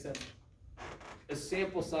this to make sense. A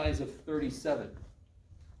sample size of 37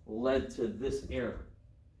 led to this error.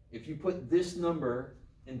 If you put this number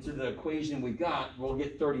into the equation we got, we'll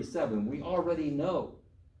get 37. We already know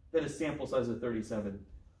that a sample size of 37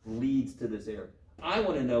 leads to this error. I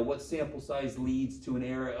want to know what sample size leads to an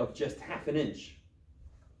error of just half an inch.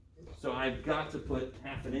 So I've got to put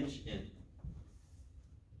half an inch in.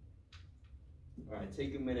 All right,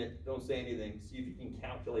 take a minute, don't say anything, see if you can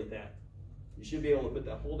calculate that. You should be able to put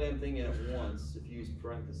that whole damn thing in at once if you use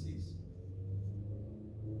parentheses.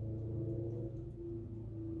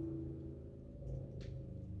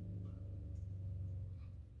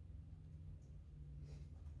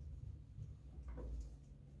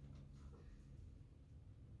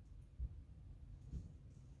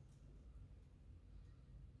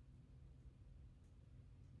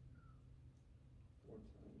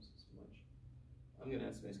 I'm going to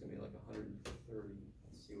estimate it's going to be like 130.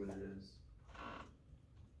 Let's see what it is.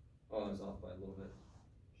 Oh, it's off by a little bit.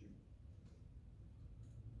 Shoot.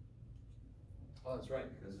 Oh, that's right,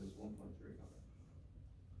 because it was 1.3.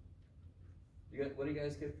 You got, what do you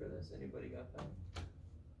guys get for this? Anybody got that?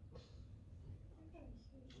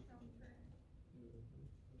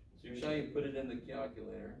 So you're showing you put it in the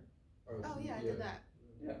calculator. Oh yeah, I did that.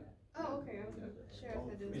 Yeah. Oh okay, I wasn't sure if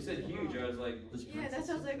I did. You said huge, I was like, Yeah, that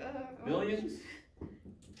sounds like millions?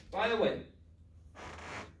 By the way,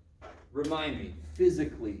 remind me,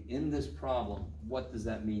 physically, in this problem, what does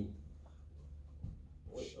that mean?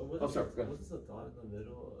 What Oh, sorry, go ahead. What's the dot in the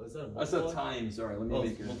middle? Is that a That's multiply? a time, sorry, let me Oh,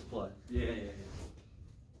 make it. multiply. Yeah.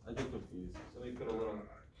 I get confused. So let me put a little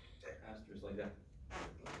asterisk like that.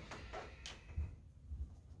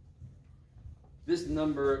 This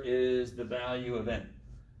number is the value of n.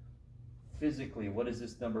 Physically, what does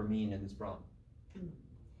this number mean in this problem?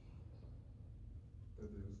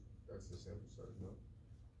 That's the sample size, no?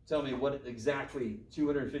 Tell me what exactly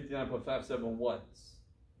 259.57 was.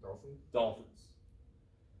 Dolphin? Dolphins.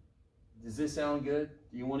 Does this sound good?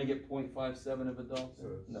 Do you want to get 0.57 of a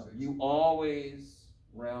dolphin? No, you always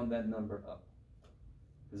round that number up.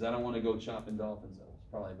 Because I don't want to go chopping dolphins up. It's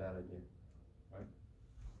probably a bad idea, right?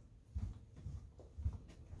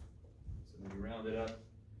 So we round it up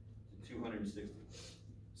to 260.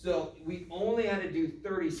 So we only had to do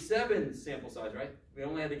 37 sample size, right? We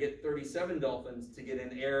only had to get 37 dolphins to get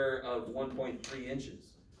an error of 1.3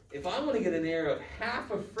 inches. If I want to get an error of half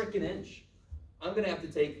a frickin' inch, I'm going to have to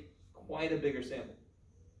take quite a bigger sample.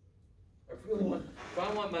 If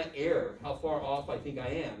I want my error, how far off I think I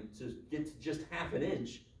am, to get to just half an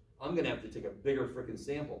inch, I'm going to have to take a bigger frickin'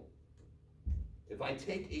 sample. If I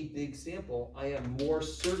take a big sample, I am more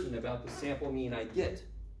certain about the sample mean I get.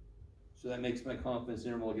 So that makes my confidence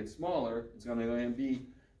interval get smaller. It's going to be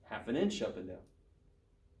half an inch up and down.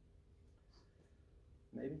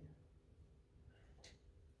 Maybe?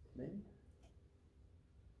 Maybe?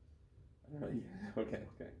 I don't know. Yeah. Okay,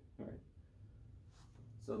 all right.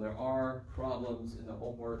 So there are problems in the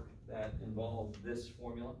homework that involve this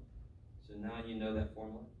formula. So now you know that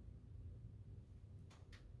formula.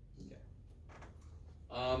 Okay.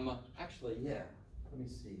 Actually, yeah. Let me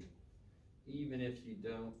see. Even if you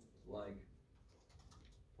don't like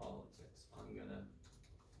politics, I'm gonna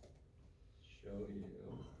show you.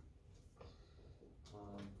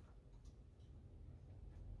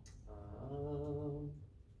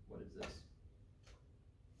 What is this?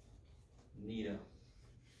 Nito.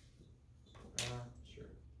 Sure.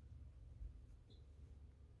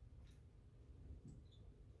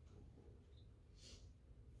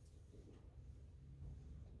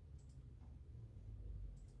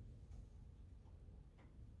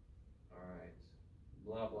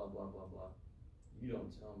 blah, blah, blah. You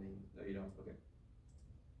don't tell me. No, you don't. Okay.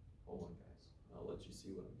 Hold on, guys. I'll let you see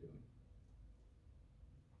what I'm doing.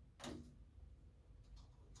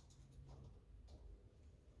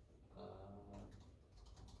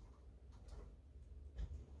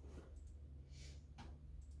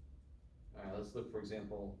 All right, let's look, for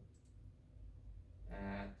example,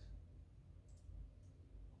 at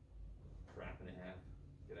crap and a half.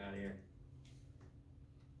 Get out of here.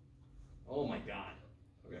 Oh my God.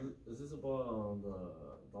 Okay. Is this about the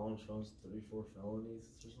Donald Trump's 34 felonies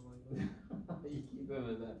or something like that? You keep going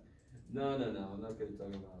with that. No, no, no. I'm not going to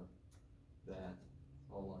talk about that.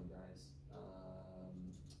 Hold on, guys.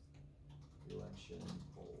 Election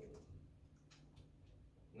poll.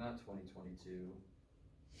 Not 2022.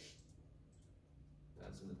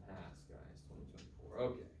 That's in the past, guys. 2024.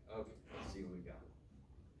 Okay, okay. Let's see what we got.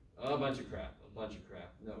 A bunch of crap. A bunch of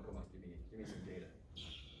crap. No, come on. Give me some data.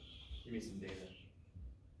 Give me some data.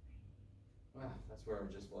 Wow, that's where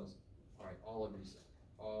I just was. All right, all of you suck.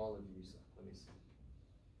 All of you suck. Let me see.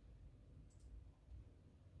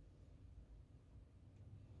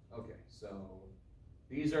 Okay, so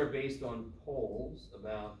these are based on polls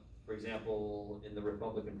about, for example, in the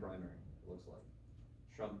Republican primary, it looks like.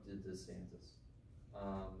 Trump did DeSantis.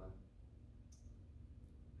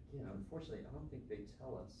 Again, unfortunately, I don't think they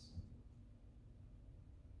tell us.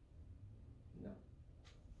 No.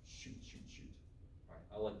 Shoot. All right,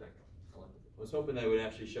 I'll let that go. I was hoping they would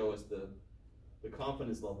actually show us the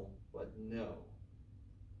confidence level, but no.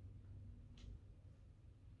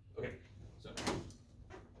 Okay, so.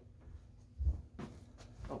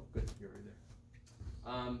 Oh, good, you're right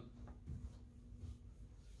there.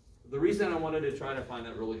 The reason I wanted to try to find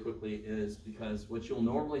that really quickly is because what you'll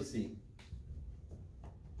normally see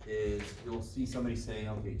is you'll see somebody say,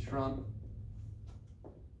 okay, Trump,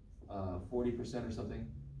 40% or something,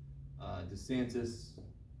 DeSantis,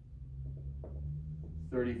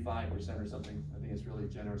 35% or something. I think it's really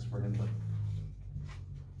generous for him, but.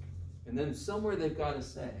 And then somewhere they've got to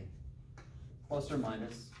say, plus or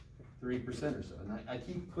minus 3% or so. And I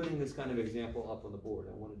keep putting this kind of example up on the board.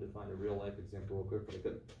 I wanted to find a real life example real quick, but I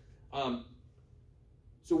couldn't.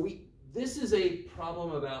 This is a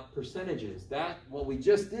problem about percentages. What we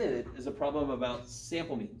just did is a problem about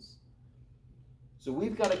sample means. So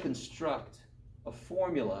we've got to construct a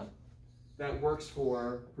formula that works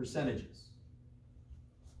for percentages.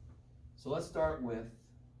 So let's start with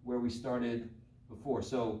where we started before.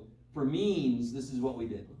 So for means, this is what we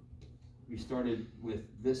did. We started with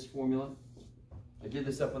this formula. I did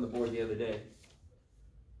this up on the board the other day.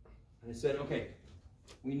 And I said, okay,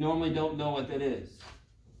 we normally don't know what that is.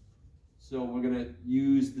 So we're going to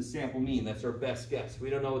use the sample mean. That's our best guess. We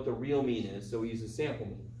don't know what the real mean is, so we use the sample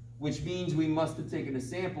mean, which means we must have taken a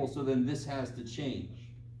sample, so then this has to change.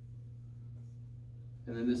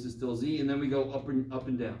 And then this is still z, and then we go up and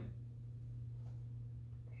down.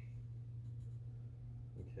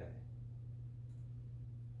 Okay.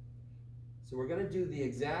 So we're going to do the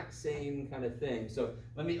exact same kind of thing. So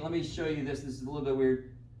let me show you this. This is a little bit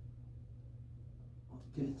weird.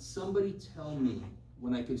 Can somebody tell me,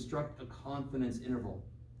 when I construct a confidence interval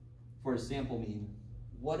for a sample mean,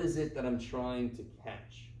 what is it that I'm trying to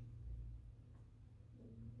catch?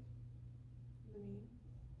 The mean.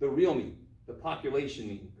 The real mean, the population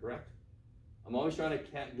mean, correct? I'm always trying to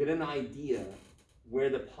get an idea where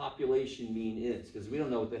the population mean is, because we don't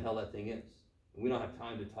know what the hell that thing is. And we don't have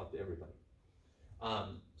time to talk to everybody.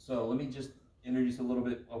 So let me just introduce a little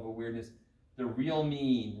bit of a weirdness. The real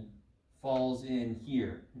mean falls in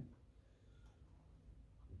here.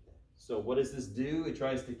 So what does this do? It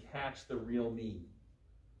tries to catch the real mean.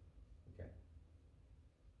 Okay.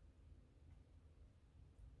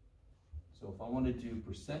 So if I want to do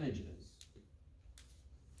percentages,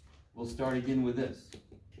 we'll start again with this.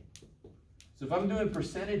 So if I'm doing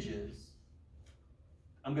percentages,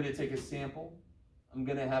 I'm going to take a sample, I'm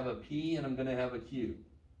going to have a P, and I'm going to have a Q.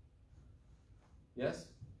 Yes?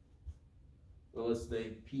 Well, let's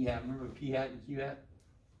say P hat. Remember P hat and Q hat?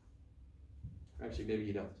 Actually, maybe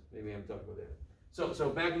you don't. Maybe I'm talking about that. So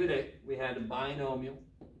back in the day, we had a binomial,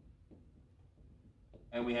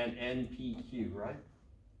 and we had NPQ, right?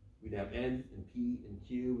 We'd have N and P and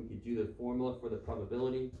Q. We could do the formula for the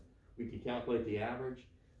probability. We could calculate the average.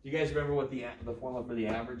 Do you guys remember what the formula for the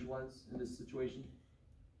average was in this situation?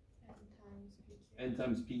 N times PQ. N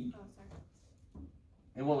times P. Oh, sorry.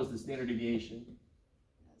 And what was the standard deviation?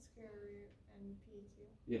 Square root NPQ.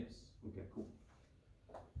 Yes. Okay, cool.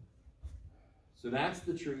 So that's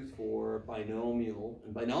the truth for binomial,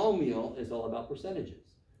 and binomial is all about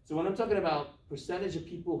percentages. So when I'm talking about percentage of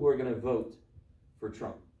people who are going to vote for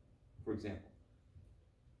Trump, for example,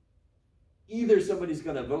 either somebody's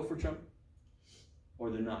going to vote for Trump or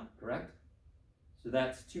they're not, correct? So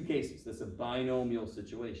that's two cases. That's a binomial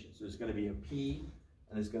situation. So there's going to be a P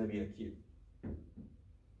and there's going to be a Q. Let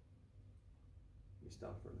me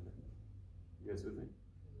stop for a minute. You guys with me?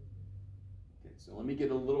 Okay, so let me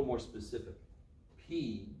get a little more specific.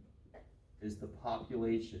 P is the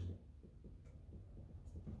population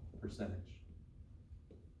percentage.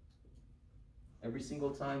 Every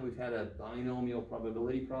single time we've had a binomial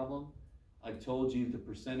probability problem, I've told you the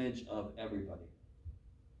percentage of everybody.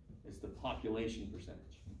 It's the population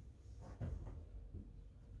percentage.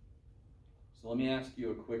 So let me ask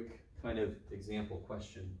you a quick kind of example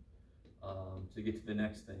question to get to the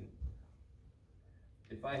next thing.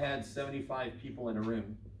 If I had 75 people in a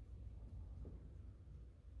room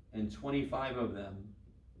and 25 of them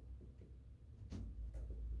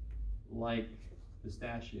like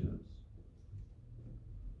pistachios,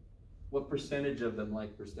 what percentage of them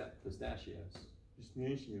like pistachios?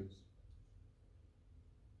 Pistachios.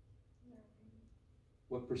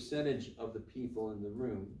 What percentage of the people in the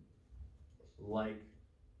room like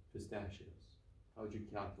pistachios? How would you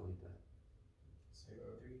calculate that?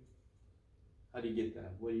 73. How do you get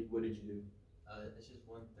that? What did you do? It's just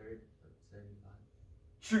 1/3 of 75.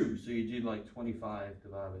 True, so you do like 25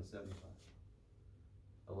 divided by 75.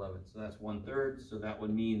 11, so that's 1/3, so that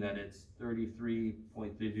would mean that it's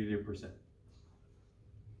 33.32%.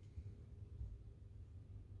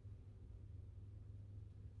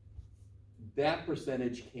 That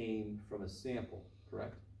percentage came from a sample,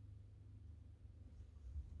 correct?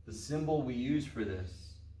 The symbol we use for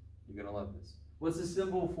this, you're gonna love this. What's the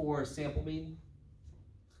symbol for sample mean?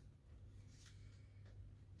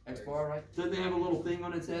 X bar, right? Doesn't it have a little thing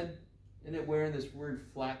on its head? Isn't it wearing this weird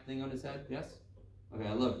flat thing on its head? Yes? Okay,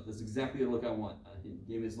 I love it. That's exactly the look I want. He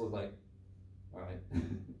gave me this look like, all right.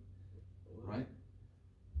 Right?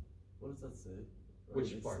 What does that say?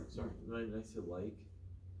 Which next part? to- Sorry. Right next to like.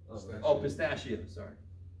 Pistachio. Oh, pistachio, sorry.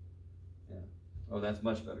 Yeah. Oh, that's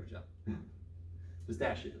much better, Jeff.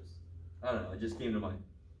 Pistachios. I don't know, it just came to mind.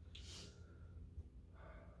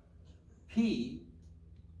 P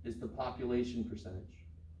is the population percentage.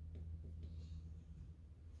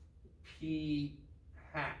 P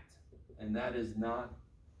hat, and that is not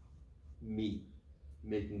me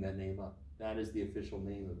making that name up. That is the official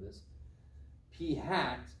name of this. P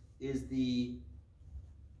hat is the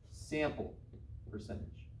sample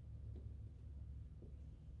percentage.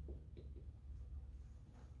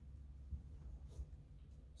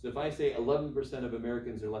 So if I say 11% of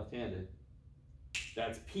Americans are left-handed,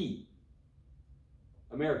 that's P,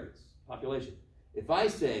 Americans, population. If I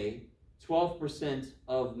say 12%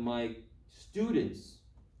 of my students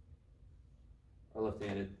are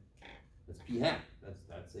left-handed, that's P hat.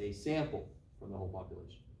 That's a sample from the whole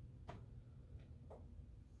population.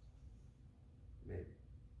 Maybe.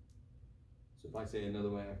 So if I say another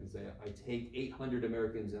way, I can say I take 800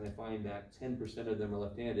 Americans and I find that 10% of them are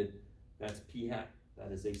left-handed, that's P hat.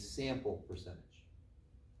 That is a sample percentage.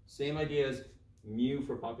 Same idea as mu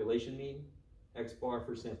for population mean, X bar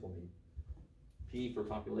for sample mean. P for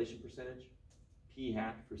population percentage, P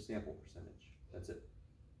hat for sample percentage. That's it.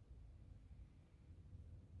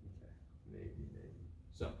 Okay, maybe.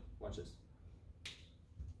 So, watch this.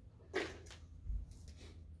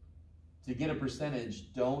 To get a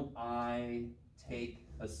percentage, don't I take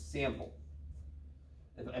a sample?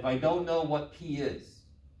 If I don't know what P is,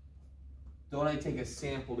 don't I take a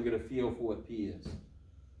sample to get a feel for what P is?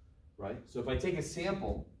 Right? So if I take a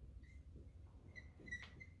sample,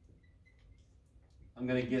 I'm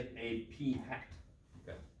going to get a P hat.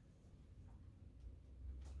 Okay.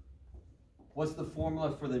 What's the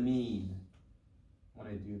formula for the mean when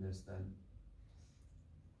I do this then?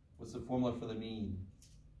 What's the formula for the mean?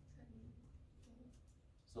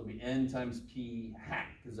 So it'll be N times P hat,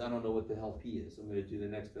 because I don't know what the hell P is. I'm going to do the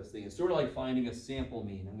next best thing. It's sort of like finding a sample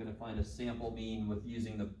mean. I'm going to find a sample mean with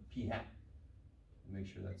using the P hat. Make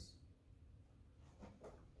sure that's...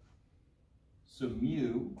 So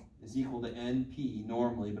mu is equal to NP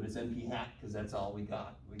normally, but it's NP hat because that's all we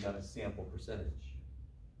got. We got a sample percentage.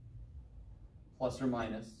 Plus or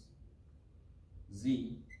minus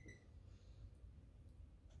Z.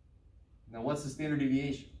 Now what's the standard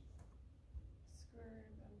deviation?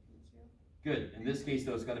 Good. In this case,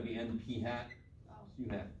 though, it's got to be NP hat, Q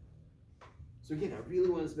hat. So again, I really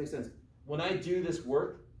want this to make sense. When I do this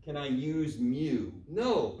work, can I use mu?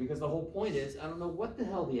 No, because the whole point is I don't know what the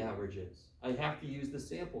hell the average is. I have to use the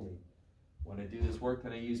sample mean. When I do this work,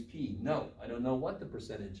 can I use P? No, I don't know what the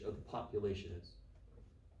percentage of the population is.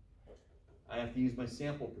 I have to use my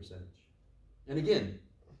sample percentage. And again,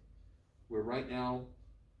 we're right now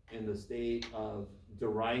in the state of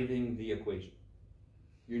deriving the equation.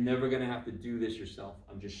 You're never going to have to do this yourself.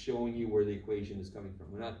 I'm just showing you where the equation is coming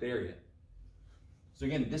from. We're not there yet. So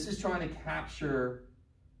again, this is trying to capture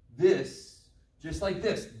this, just like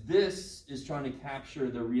this. This is trying to capture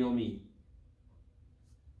the real me.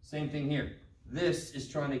 Same thing here. This is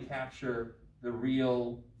trying to capture the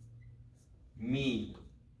real me,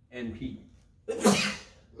 NP.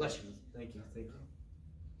 Bless you. Thank you, thank you.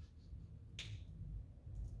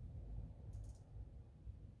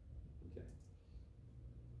 Okay.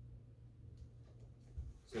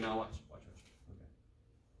 So now watch. Okay.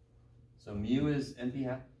 So mu is NP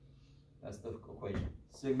hat. That's the equation.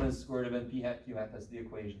 Sigma is square root of NP hat Q hat. That's the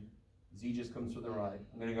equation. Z just comes for the ride.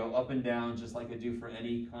 I'm going to go up and down just like I do for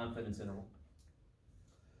any confidence interval.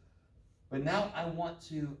 But now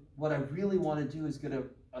what I really want to do is get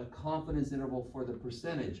a confidence interval for the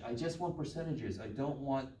percentage. I just want percentages. I don't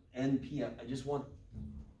want NP. I just want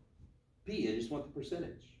P. I just want the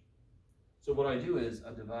percentage. So what I do is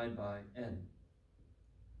I divide by N.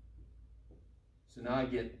 So now I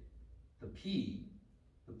get the P,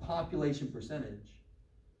 the population percentage,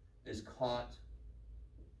 is caught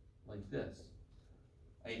like this.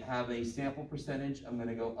 I have a sample percentage. I'm going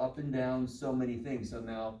to go up and down so many things. So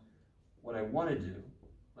now what I want to do,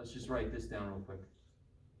 let's just write this down real quick.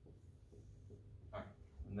 All right,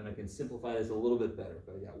 and then I can simplify this a little bit better,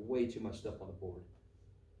 but I got way too much stuff on the board.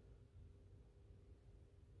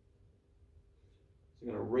 So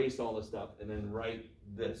I'm going to erase all this stuff and then write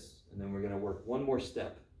this, and then we're going to work one more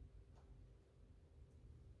step.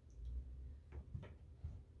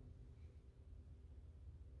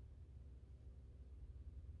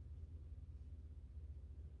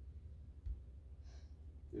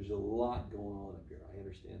 There's a lot going on up here. I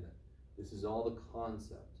understand that. This is all the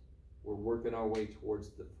concept. We're working our way towards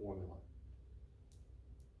the formula.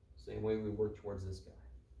 Same way we work towards this guy.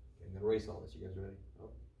 Okay, I'm going to erase all this. You guys ready? Oh.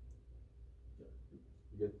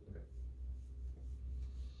 You good? Okay.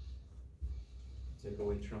 Take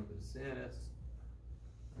away Trump and DeSantis.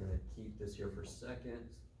 I'm going to keep this here for a second.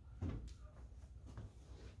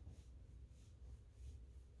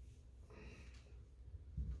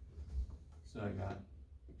 So I got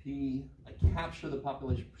P, I capture the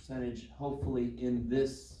population percentage, hopefully in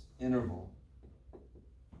this interval.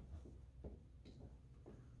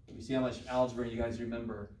 You see how much algebra you guys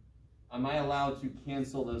remember. Am I allowed to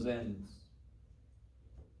cancel those ends?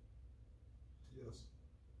 Yes.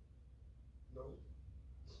 No.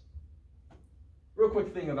 Real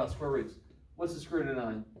quick thing about square roots. What's the square root of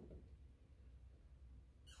 9?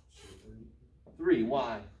 3.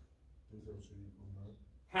 Why?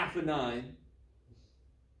 Half of 9.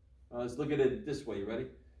 Let's look at it this way. You ready?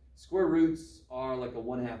 Square roots are like a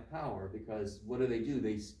 1/2 power because what do?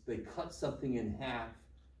 They cut something in half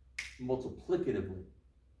multiplicatively.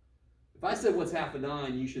 If I said what's half of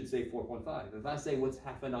 9, you should say 4.5. If I say what's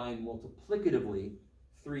half of 9 multiplicatively,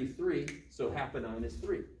 3. So half of 9 is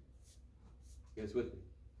 3. You guys with me?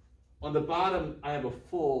 On the bottom, I have a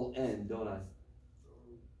full n, don't I?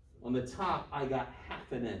 On the top, I got half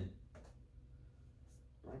an n.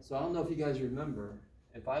 Right? So I don't know if you guys remember.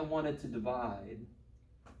 If I wanted to divide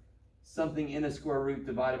something in a square root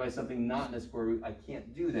divided by something not in a square root, I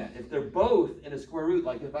can't do that. If they're both in a square root,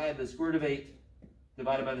 like if I had the square root of 8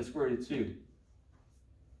 divided by the square root of 2,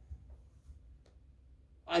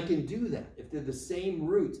 I can do that. If they're the same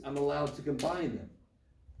root, I'm allowed to combine them.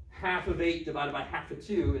 Half of 8 divided by half of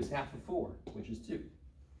 2 is half of 4, which is 2.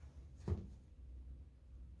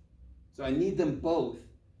 So I need them both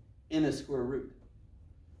in a square root.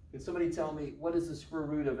 Can somebody tell me what is the square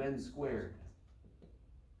root of n squared?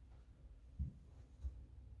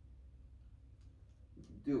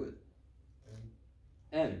 Do it.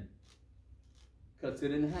 N. Cuts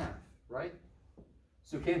it in half, right?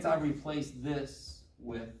 So can't I replace this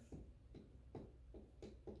with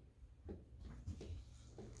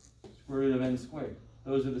square root of n squared?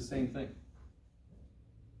 Those are the same thing.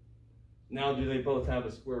 Now do they both have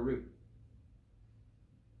a square root?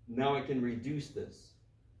 Now I can reduce this.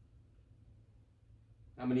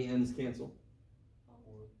 How many n's cancel?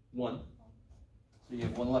 1. So you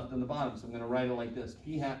have 1 left on the bottom. So I'm going to write it like this.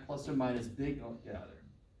 P hat plus or minus big, oh, get out of there.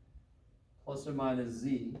 Plus or minus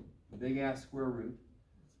z, big ass square root.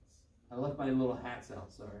 I left my little hats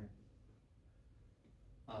out, sorry.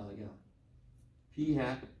 Yeah. P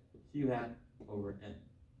hat, Q hat over n.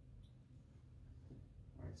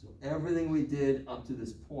 All right, so everything we did up to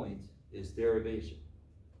this point is derivation.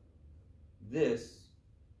 This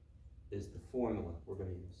is the formula we're going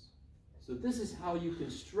to use. So this is how you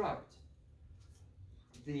construct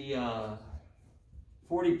the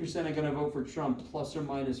 40% are going to vote for Trump plus or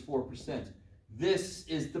minus 4%. This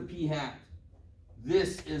is the p hat.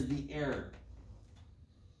 This is the error.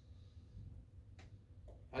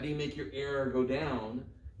 How do you make your error go down?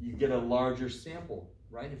 You get a larger sample,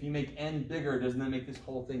 right? If you make n bigger, doesn't that make this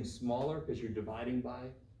whole thing smaller because you're dividing by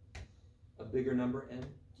a bigger number, n?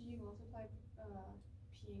 Do you multiply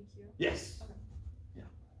P and Q? Yes. Okay. Yeah.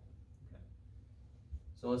 Okay.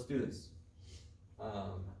 So let's do this.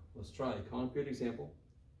 Let's try a concrete example.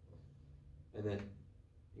 And then,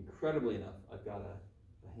 incredibly enough, I've got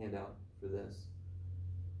a handout for this.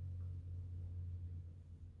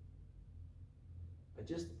 I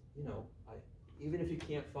just, even if you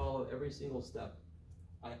can't follow every single step,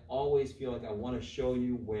 I always feel like I want to show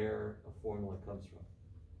you where a formula comes from.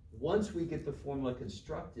 Once we get the formula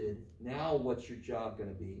constructed, now what's your job going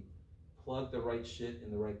to be? Plug the right shit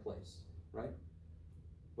in the right place, right?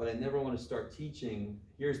 But I never want to start teaching,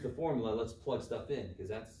 here's the formula, let's plug stuff in, because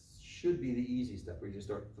that should be the easy step where you just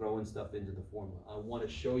start throwing stuff into the formula. I want to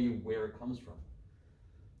show you where it comes from.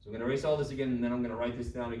 So I'm going to erase all this again, and then I'm going to write this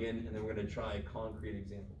down again, and then we're going to try a concrete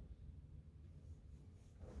example.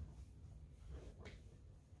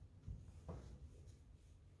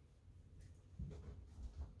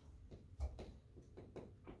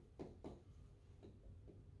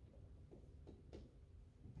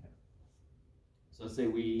 So let's say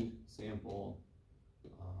we sample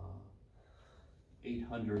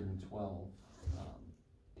 812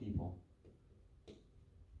 people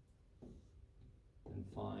and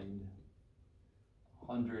find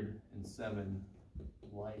 107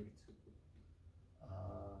 liked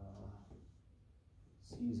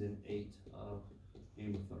season 8 of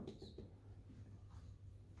Game of Thrones.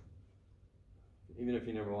 Even if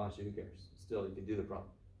you never watched it, who cares? Still, you can do the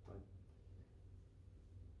problem, right?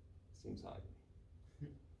 Seems high.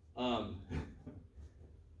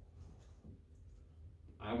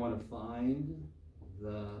 I want to find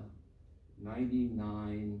the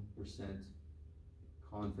 99%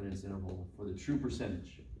 confidence interval for the true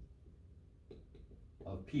percentage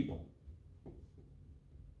of people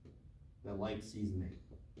that like season 8.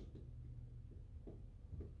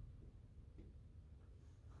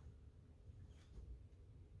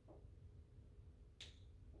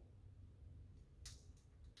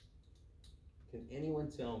 Can anyone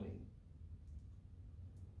tell me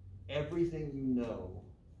everything you know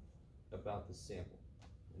about the sample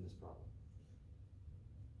in this problem?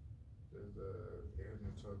 There's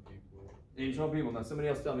 812 people. 812 people. Now somebody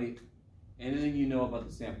else tell me anything you know about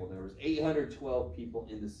the sample. There was 812 people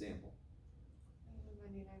in the sample. I have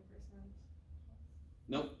 99%.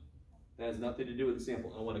 Nope. That has nothing to do with the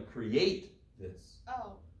sample. I want to create this.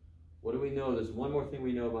 Oh, What do we know? There's one more thing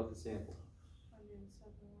we know about the sample.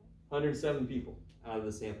 107 people out of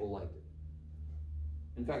the sample liked it.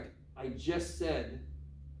 In fact, I just said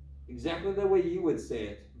exactly the way you would say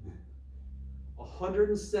it.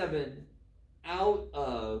 107 out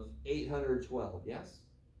of 812, yes?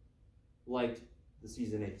 Liked the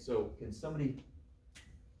season 8. So can somebody,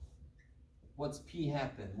 what's P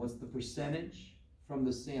hat then? What's the percentage from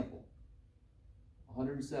the sample?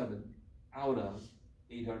 107 out of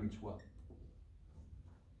 812.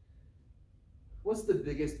 What's the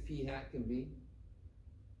biggest P hat can be?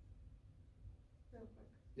 real quick.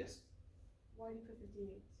 Yes. Why do you put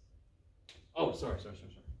 58? Oh, sorry.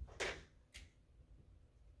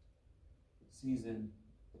 Season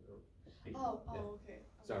 8. Oh, Yeah. okay.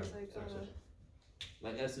 I Sorry, was like, sorry.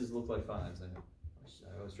 My S's look like 5s, I know.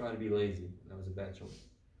 I was trying to be lazy. That was a bad choice.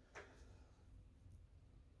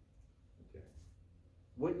 Okay.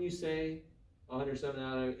 Wouldn't you say 107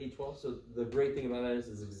 out of 812? So the great thing about that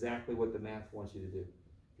is exactly what the math wants you to do.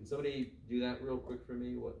 Can somebody do that real quick for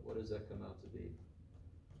me? What does that come out to be?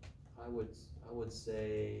 I would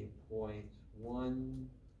say 0.129.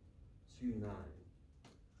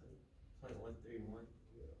 0.131.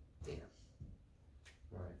 Damn.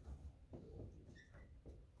 All right.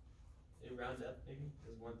 They round up maybe? It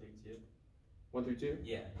was 132. 1 through 2?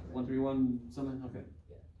 Yeah. 1, 3, 1, something? Okay.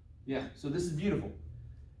 Yeah, so this is beautiful.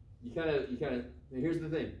 You kind of, here's the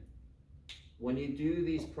thing. When you do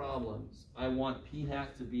these problems, I want P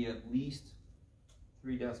hat to be at least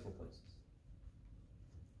 3 decimal places.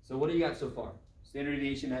 So what do you got so far? Standard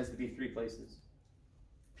deviation has to be 3 places.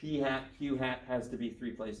 P hat, Q hat has to be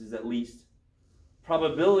 3 places at least.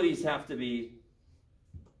 Probabilities have to be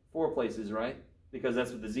 4 places, right? Because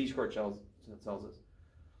that's what the z-squared tells us.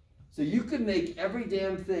 So you could make every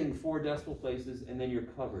damn thing 4 decimal places and then you're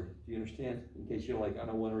covered. Do you understand? In case you're like, I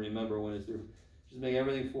don't want to remember when it's through. Just make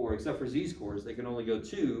everything 4, except for z-scores. They can only go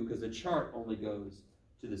 2 because the chart only goes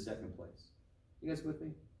to the 2nd place. You guys with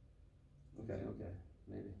me? Okay,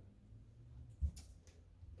 maybe.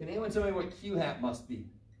 Can anyone tell me what Q hat must be?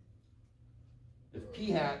 P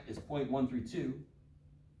hat is 0.132. Q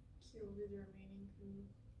will be the remaining who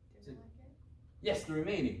didn't like it. Yes, the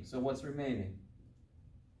remaining. So what's remaining?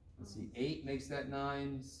 Let's see, 8 makes that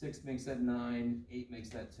 9, 6 makes that 9, 8 makes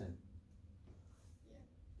that 10. Yeah.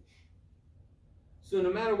 So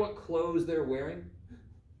no matter what clothes they're wearing,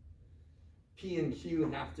 P and Q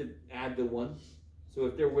have to add the 1. So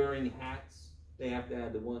if they're wearing hats, they have to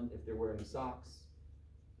add the 1. If they're wearing socks,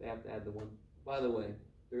 they have to add the 1. By the way,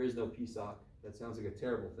 there is no P sock. That sounds like a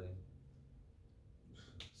terrible thing.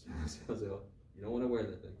 Sounds like, you don't want to wear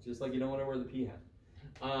that thing, just like you don't want to wear the P hat.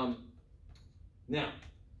 Now,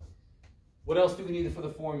 what else do we need for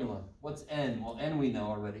the formula? What's N? Well, N we know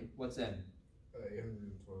already. What's N?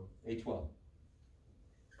 812. 812.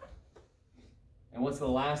 And what's the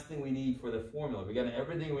last thing we need for the formula? We got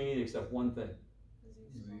everything we need except one thing.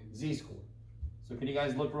 Z-score. So can you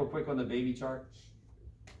guys look real quick on the baby chart?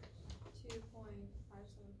 2.575.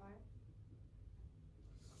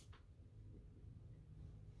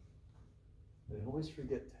 I always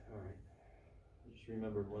forget. All right. I just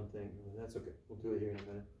remembered one thing. That's okay. We'll do it here in a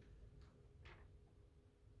minute.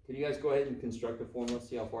 Can you guys go ahead and construct a formula,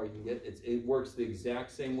 see how far you can get? It works the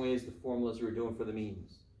exact same way as the formulas we were doing for the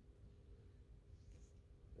means.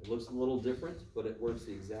 It looks a little different, but it works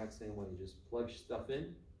the exact same way. You just plug stuff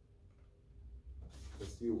in.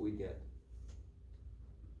 Let's see what we get.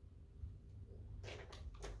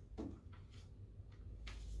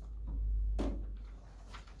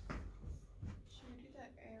 Should we do the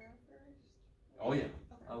error first? Oh yeah.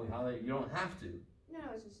 Okay. Oh, you don't have to, No,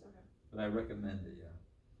 it's just okay. but I recommend it, yeah.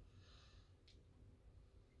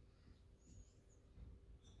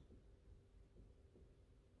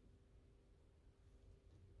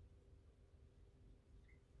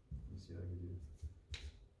 Let me see what I can do.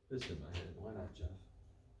 This in my head. Why not, Jeff?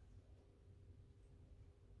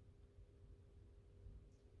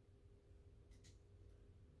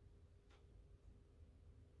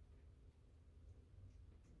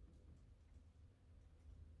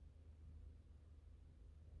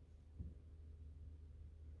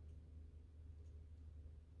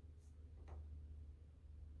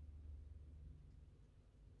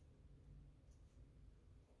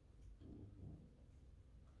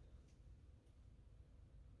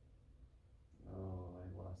 Oh, I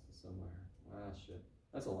lost it somewhere. Ah, shit.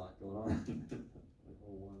 That's a lot going on. Like,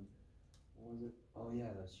 oh, one. What was it? Oh,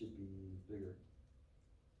 yeah, that should be bigger.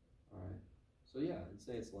 All right. So, yeah, I'd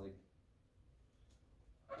say it's like,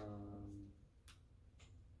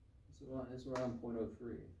 it's around 0.03, I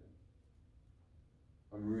think.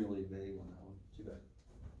 I'm really vague on that one. Too bad.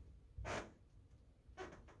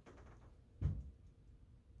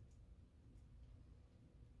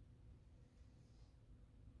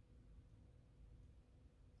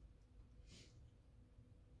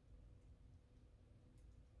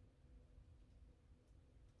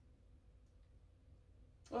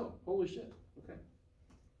 Oh, holy shit. Okay.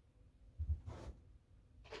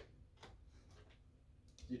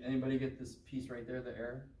 Did anybody get this piece right there, the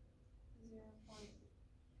error? 0.0305.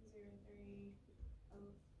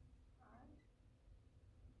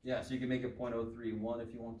 Yeah, so you can make it 0.031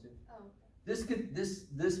 if you want to. Oh, okay.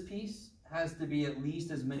 This piece has to be at least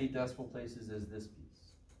as many decimal places as this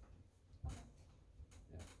piece.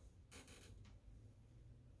 Yeah.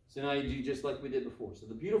 So now you do just like we did before. So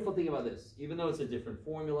the beautiful thing about this, even though it's a different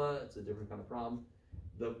formula, it's a different kind of problem,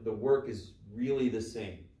 the work is really the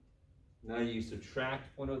same. Now you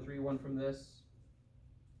subtract 0.031 from this,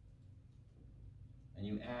 and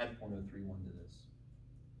you add 0.031 to this.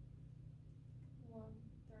 131.969.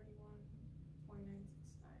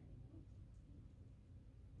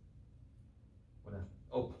 What else?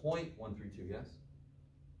 Oh, 0.132, yes?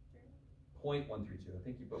 0.132. I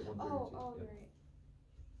think you put 132. Oh, yeah. right.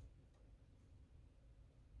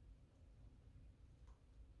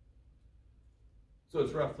 So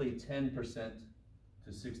it's roughly 10% to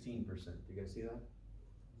 16%. Do you guys see that?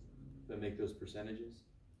 To make those percentages?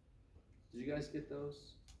 Did you guys get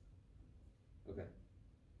those? Okay.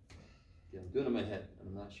 Yeah, I'm doing it in my head, and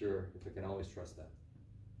I'm not sure if I can always trust that.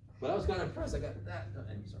 But I was kind of impressed. I got that.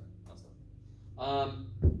 Anyway, sorry. I'll stop.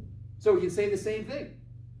 So we can say the same thing.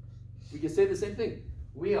 We can say the same thing.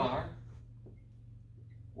 We are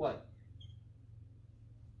what?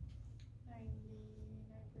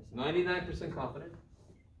 99%. 99% confident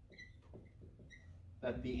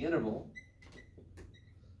that the interval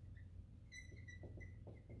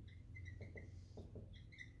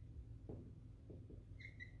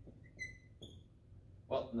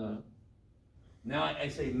no. Now I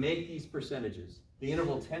say make these percentages. The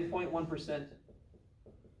interval 10.1%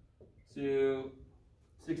 to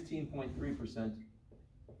 16.3%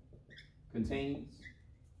 contains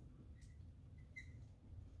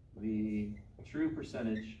the true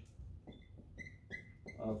percentage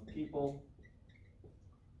of people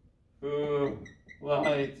who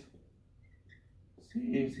light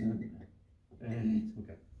season 8.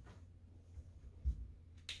 Okay.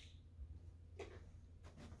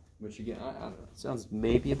 Which again, I don't know. Sounds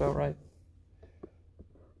maybe about right.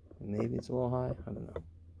 Maybe it's a little high. I don't know.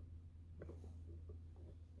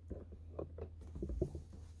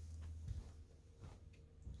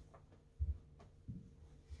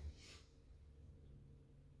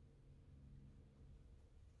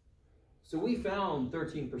 So we found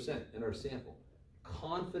 13% in our sample.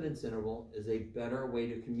 Confidence interval is a better way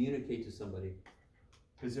to communicate to somebody.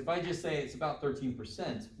 Because if I just say it's about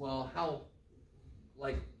 13%, well, how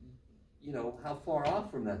far off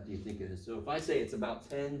from that do you think it is? So if I say it's about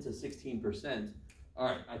 10 to 16%, all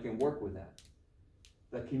right, I can work with that.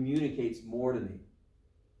 That communicates more to me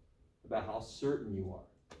about how certain you are.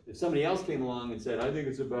 If somebody else came along and said, I think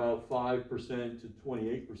it's about 5% to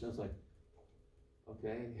 28%, it's like,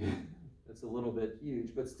 okay, that's a little bit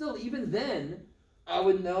huge. But still, even then, I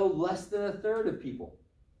would know less than a third of people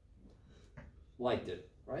liked it,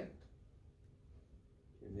 right?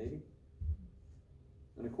 Okay, maybe.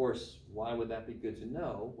 And of course, why would that be good to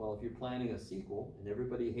know? Well, if you're planning a sequel and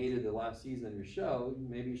everybody hated the last season of your show,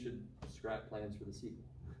 maybe you should scrap plans for the sequel,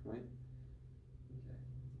 right? Okay.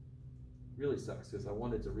 Really sucks because I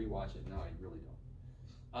wanted to rewatch it. Now I really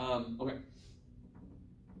don't. Okay.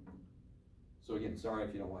 So again, sorry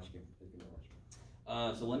if you don't watch it.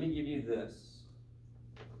 So let me give you this.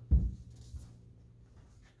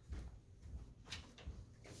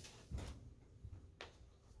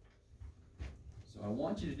 So I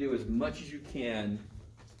want you to do as much as you can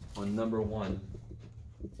on number 1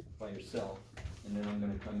 by yourself, and then I'm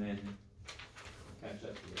going to come in and catch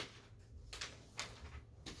up to you.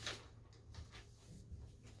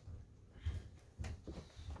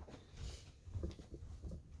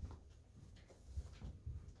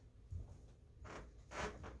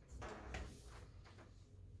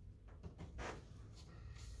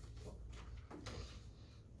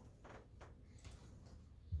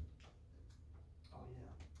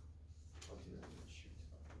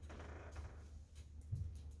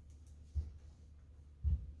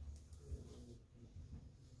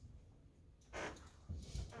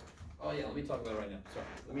 Oh yeah, let me talk about it right now. Sorry,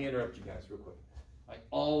 let me interrupt you guys real quick. I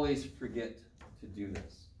always forget to do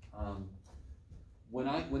this.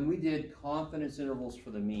 When we did confidence intervals for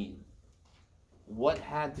the mean, what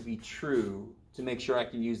had to be true to make sure I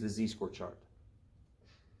can use the z-score chart?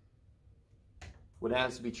 What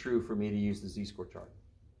has to be true for me to use the z-score chart?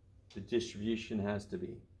 The distribution has to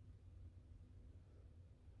be.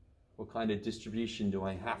 What kind of distribution do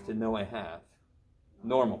I have to know I have?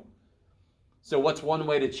 Normal. So what's one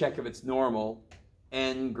way to check if it's normal?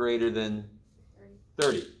 N greater than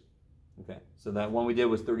 30. Okay, so that one we did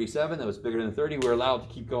was 37. That was bigger than 30. We're allowed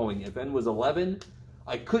to keep going. If N was 11,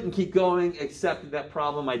 I couldn't keep going except that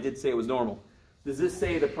problem I did say it was normal. Does this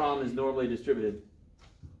say the problem is normally distributed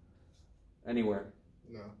anywhere?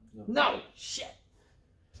 No. No, shit.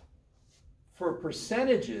 For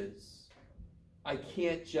percentages, I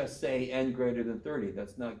can't just say N greater than 30.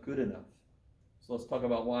 That's not good enough. So let's talk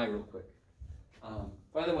about why real quick.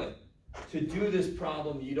 By the way, to do this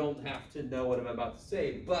problem, you don't have to know what I'm about to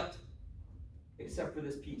say, but except for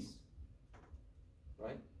this piece,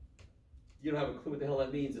 right? You don't have a clue what the hell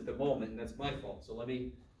that means at the moment, and that's my fault. So let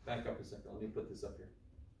me back up a second. Let me put this up here.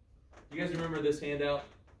 You guys remember this handout?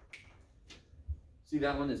 See,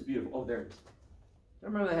 that one is beautiful. Oh, there it is.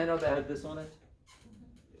 Remember the handout that had this on it?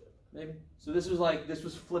 Maybe? So this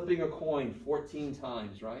was flipping a coin 14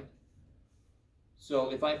 times, right?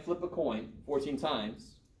 So if I flip a coin 14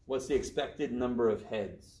 times, what's the expected number of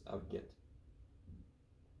heads I would get?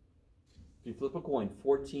 If you flip a coin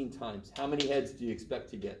 14 times, how many heads do you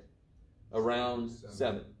expect to get? Around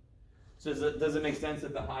 7. So does it make sense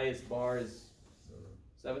that the highest bar is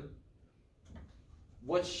 7?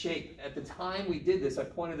 What shape, at the time we did this, I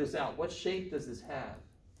pointed this out, what shape does this have?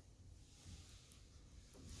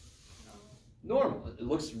 Normal. It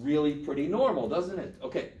looks really pretty normal, doesn't it?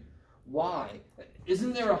 Okay. Why?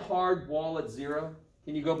 Isn't there a hard wall at 0?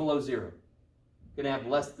 Can you go below 0? You're going to have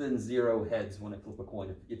less than 0 heads when I flip a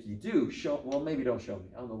coin. If you do, well, maybe don't show me.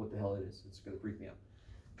 I don't know what the hell it is. It's going to freak me out.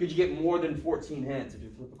 Could you get more than 14 heads if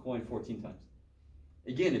you flip a coin 14 times?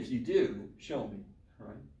 Again, if you do, show me. All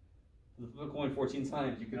right? If you flip a coin 14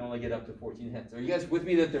 times, you can only get up to 14 heads. Are you guys with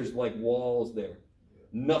me that there's like walls there?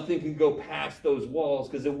 Nothing can go past those walls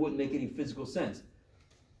because it wouldn't make any physical sense.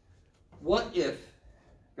 What if,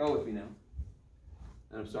 go with me now,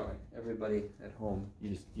 and I'm sorry, everybody at home,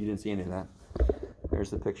 you didn't see any of that. There's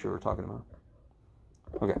the picture we're talking about.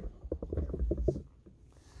 Okay.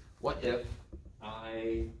 What if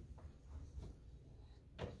I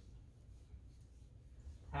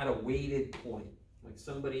had a weighted coin? Like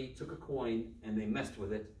somebody took a coin and they messed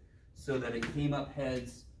with it so that it came up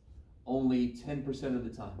heads only 10% of the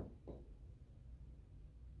time.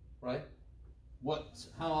 Right?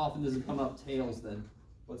 How often does it come up tails then?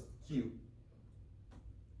 What's Q?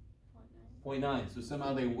 0.9. So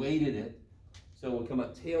somehow they weighted it so it will come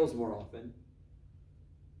up tails more often.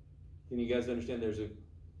 Can you guys understand? There's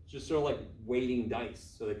just sort of like weighting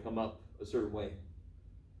dice so they come up a certain way.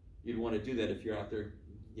 You'd want to do that if you're out there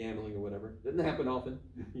gambling or whatever. Doesn't happen often.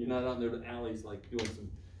 You're not out in the alleys like doing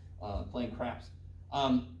some playing craps.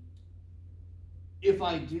 If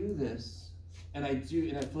I do this and I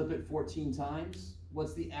flip it 14 times,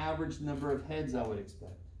 what's the average number of heads I would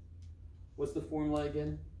expect? What's the formula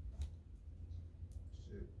again?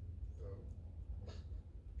 Shit.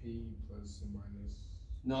 P plus and minus.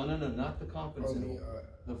 No, not the confidence Oh, interval.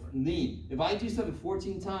 the, The mean. If I do something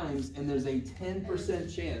 14 times and there's a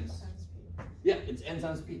 10% chance, yeah, it's n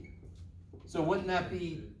times p. So wouldn't that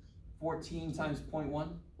be 14 times 0.1?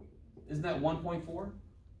 Isn't that 1.4?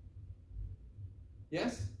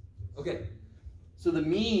 Yes? Okay. So the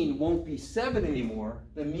mean won't be 7 anymore.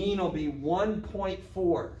 The mean will be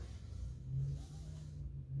 1.4.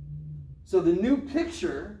 So the new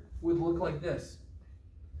picture would look like this.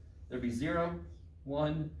 There'd be 0,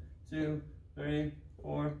 1, 2, 3,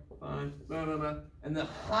 4, 5, blah, blah, blah. And the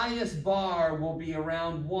highest bar will be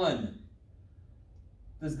around 1.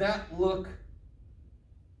 Does this look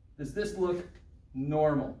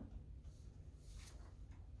normal?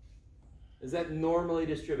 Is that normally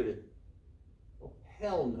distributed? Oh,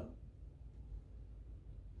 hell no.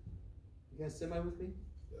 You guys semi with me?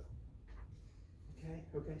 Yeah.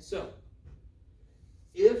 Okay. So,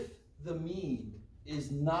 if the mean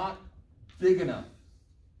is not big enough,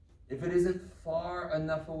 if it isn't far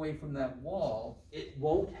enough away from that wall, it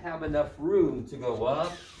won't have enough room to go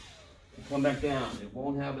up and come back down. It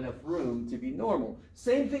won't have enough room to be normal.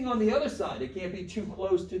 Same thing on the other side. It can't be too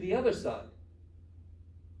close to the other side,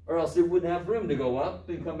 or else it wouldn't have room to go up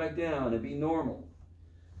and come back down and be normal.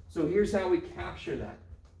 So here's how we capture that.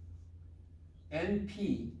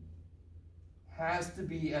 NP has to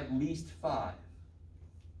be at least 5.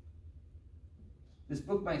 This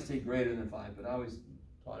book might say greater than 5, but I always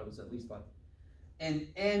thought it was at least 5. And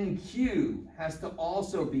NQ has to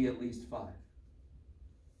also be at least 5.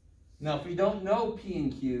 Now, if we don't know P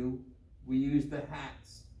and Q, we use the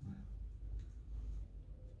hats.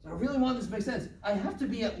 So I really want this to make sense. I have to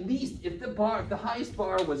be at least, if the highest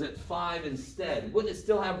bar was at 5 instead, wouldn't it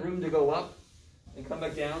still have room to go up and come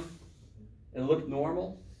back down and look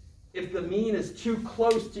normal? If the mean is too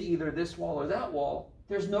close to either this wall or that wall,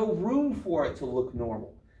 there's no room for it to look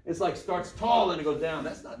normal. It's like starts tall and it goes down.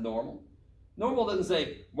 That's not normal. Normal doesn't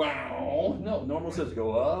say, wow. No, normal says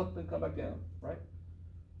go up and come back down, right?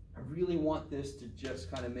 I really want this to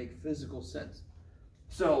just kind of make physical sense.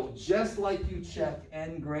 So just like you check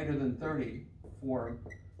n greater than 30 for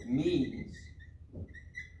means,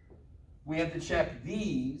 we have to check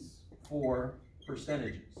these for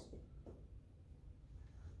percentages.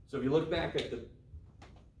 So if you look back at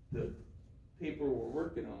the paper we're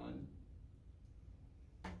working on,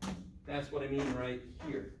 that's what I mean right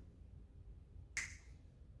here.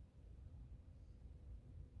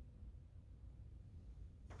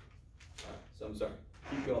 So I'm sorry,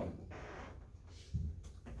 keep going.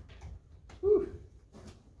 Whew.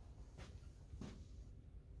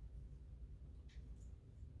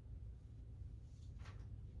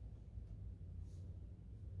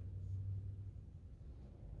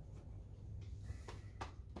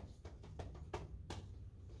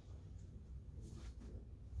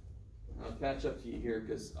 I'll catch up to you here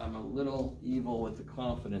because I'm a little evil with the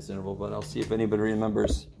confidence interval, but I'll see if anybody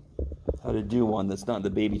remembers how to do one that's not the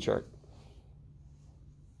baby chart.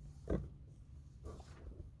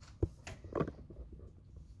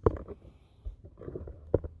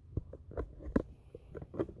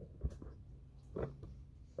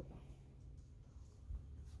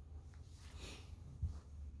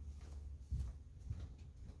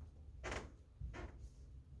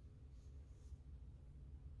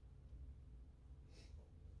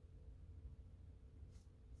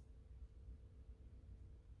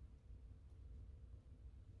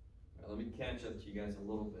 Let me catch up to you guys a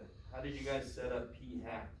little bit. How did you guys set up P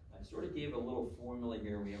hat? I sort of gave a little formula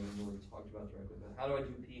here we haven't really talked about directly, but how do I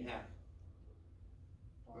do P hat?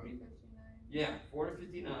 4 to 59. Yeah, 4 to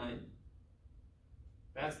 59.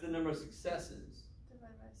 That's the number of successes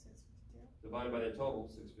Divided by 652. divided by the total,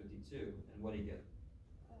 652. And what do you get?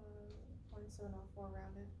 0.704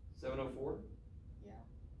 rounded. 704? Yeah.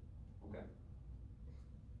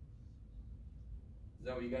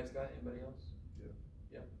 that what you guys got? Anybody else? Yeah.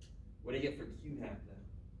 Yeah. What do you get for Q hat then?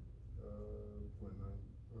 0.9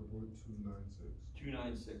 or 0.296.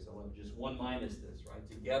 296, I love it. Just 1 minus this, right?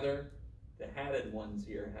 Together, the hatted ones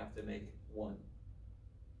here have to make 1.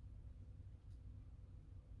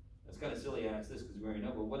 That's kind of silly I asked this because we already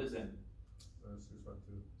know, but what is N?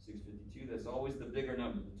 652. 652, that's always the bigger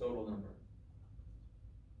number, the total number.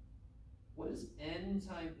 What is N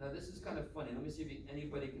times, now this is kind of funny, let me see if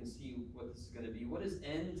anybody can see what this is going to be. What is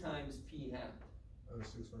N times P hat?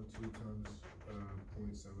 652 times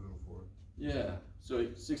 0.704. Yeah, so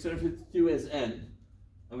 652 is N.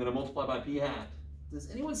 I'm going to multiply by P hat. Does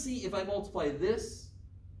anyone see if I multiply this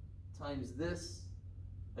times this,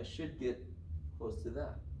 I should get close to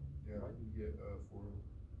that. Yeah, Right. you get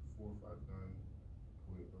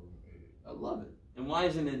 459.088. I love it. And why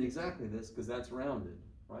isn't it exactly this? Because that's rounded,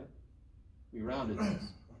 right? We rounded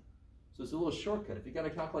this. So it's a little shortcut. If you got to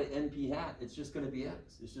calculate NP hat, it's just going to be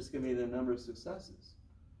X. It's just going to be the number of successes.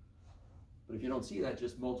 But if you don't see that,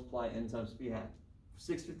 just multiply N times P hat.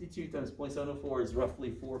 652 times 0.704 is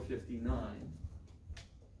roughly 459.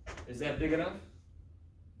 Is that big enough?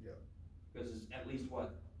 Yeah. Because it's at least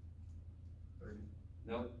what? 30.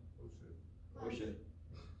 Nope. Oh shit. Push it.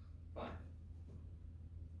 5.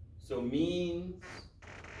 So means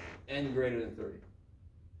N greater than 30.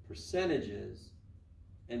 Percentages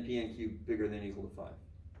NP NQ bigger than or equal to 5.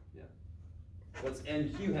 Yeah. What's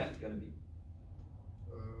NQ hat going to be?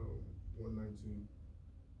 192.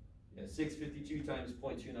 Yeah, 652 times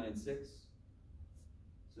 0.296.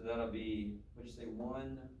 So that'll be, what'd you say,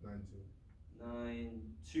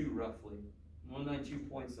 192 roughly. 192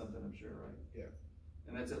 point something, I'm sure, right? Yeah.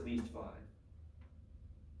 And that's at least 5.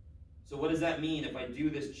 So what does that mean if I do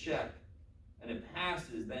this check and it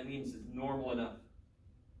passes? That means it's normal enough.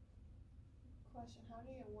 Question, how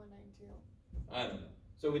do you get 192? I don't know.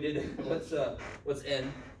 So we did, what's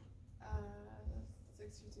N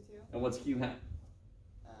 652. and what's Q hat?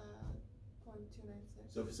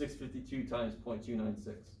 0.296. So 652 times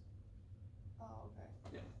 0.296. Oh, okay.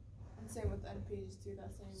 Yeah. And same with NP, just do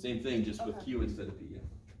that same. Same thing, just with Okay. Q instead of P. Yeah.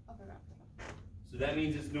 Okay, got it. So that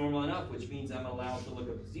means it's normal enough, which means I'm allowed to look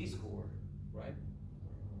up the Z-score, right?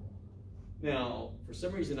 Now, for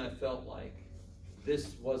some reason I felt like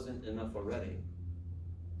this wasn't enough already.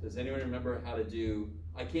 Does anyone remember how to do,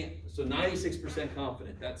 I can't, so 96%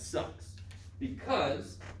 confident, that sucks.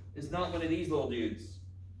 Because it's not one of these little dudes.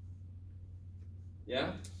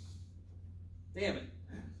 Yeah? Damn it.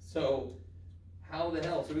 So, how the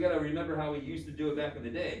hell? So we gotta remember how we used to do it back in the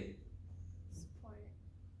day. It's point.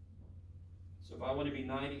 So if I want to be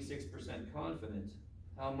 96% confident,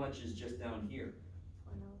 how much is just down here?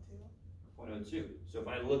 0.02. 0.02. So if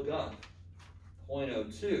I look up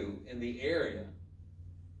 0.02 in the area,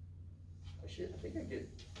 I think I get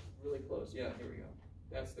really close. Yeah, here we go.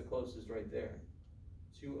 That's the closest right there.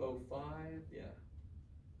 205, yeah.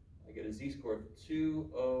 I get a Z-score of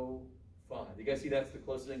 205. You guys see that's the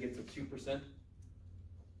closest I get to 2%?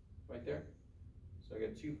 Right there? So I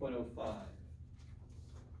got 2.05.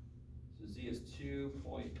 So Z is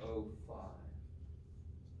 2.05.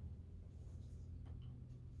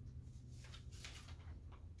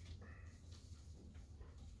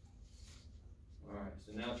 All right,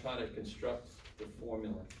 so now try to construct the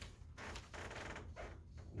formula.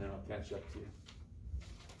 And then I'll catch up to you.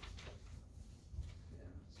 Yeah,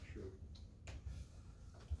 that's true.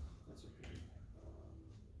 That's okay.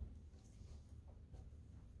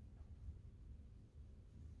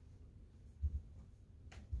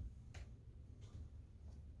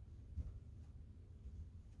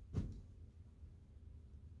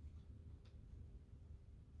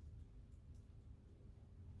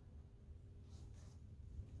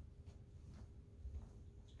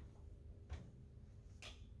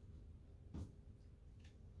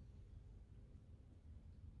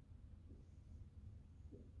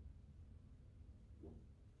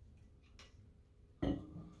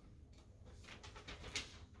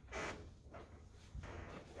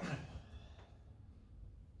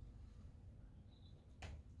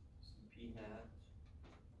 P hat,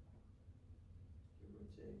 give or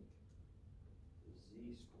take, the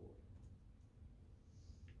Z-score.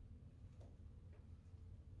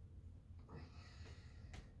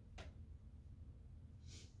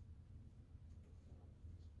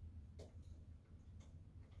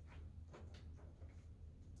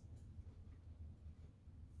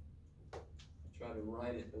 Try to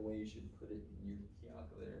write it the way you should put it in your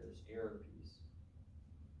calculator, this error piece.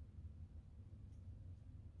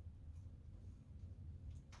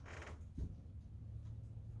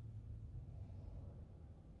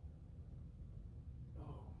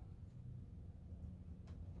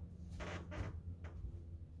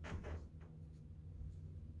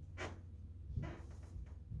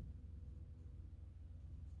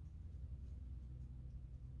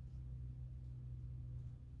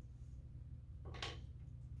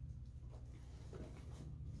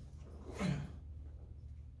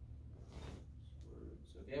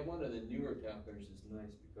 get one of the newer calculators, it's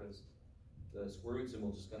nice because the square root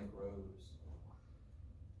symbol just kind of grows.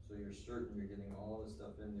 So you're certain you're getting all the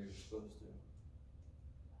stuff in there you're supposed to.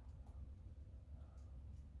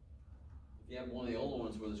 If you have one of the old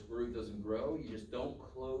ones where the square root doesn't grow, you just don't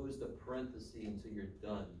close the parenthesis until you're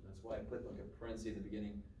done. That's why I put like a parenthesis at the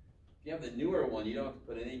beginning. If you have the newer one, you don't have to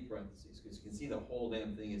put any parentheses because you can see the whole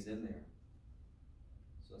damn thing is in there.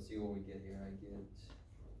 So let's see what we get here. I get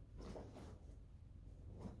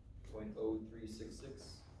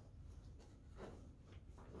 0.0366.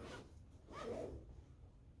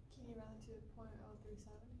 Can you round to 0.037?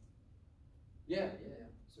 Yeah.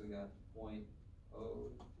 So we got 0.037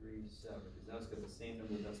 because that's got the same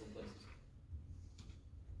number of decimal places.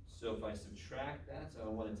 So if I subtract that, so I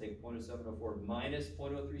want to take 0.0704 minus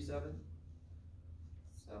 0.037,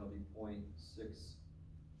 so that'll be 0.667,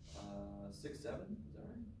 is that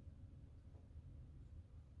right?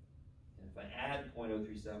 And if I add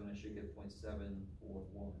 0.037, I should get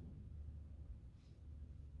 0.741.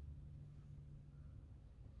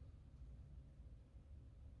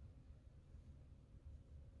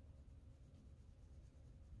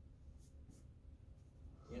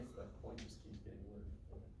 Yes, that point just keeps getting worse.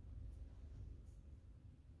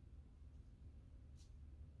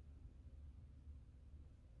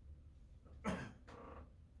 I'm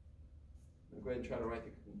going to go ahead and try to write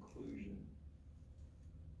the conclusion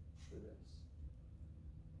for this.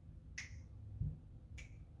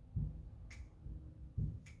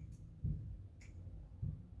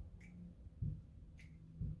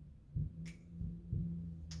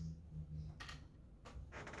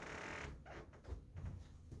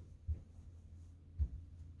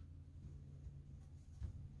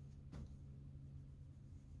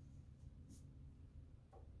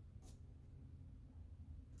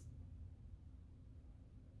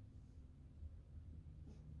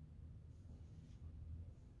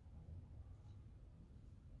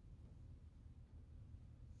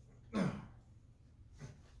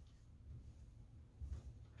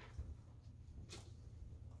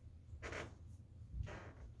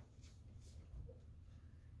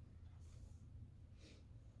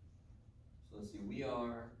 So let's see, we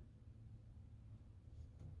are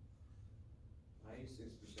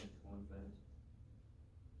 96% confident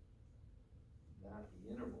that the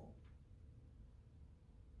interval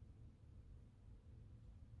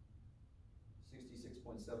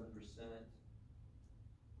 .7%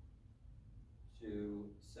 to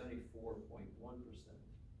 74.1%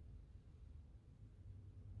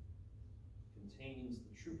 contains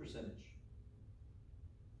the true percentage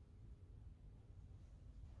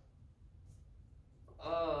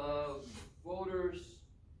of voters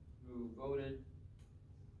who voted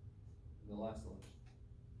in the last election.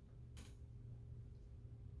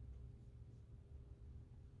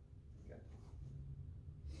 Okay.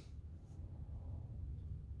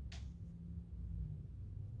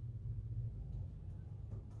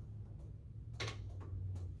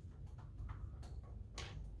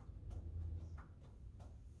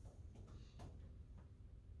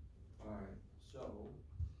 All right, so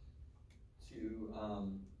to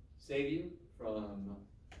save you from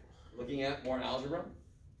looking at more algebra,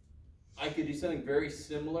 I could do something very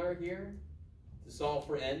similar here to solve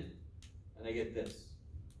for n, and I get this.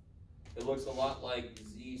 It looks a lot like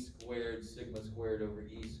z squared sigma squared over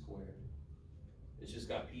e squared. It's just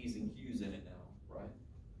got p's and q's in it now, right?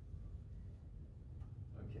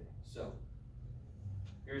 Okay, so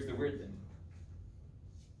here's the weird thing.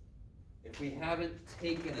 If we haven't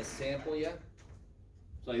taken a sample yet,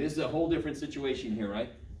 so this is a whole different situation here,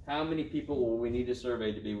 right? How many people will we need to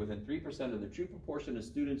survey to be within 3% of the true proportion of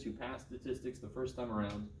students who pass statistics the first time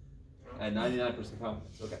around at 99%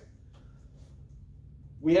 confidence? Okay.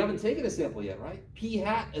 We haven't taken a sample yet, right? P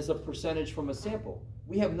hat is a percentage from a sample.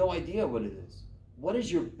 We have no idea what it is. What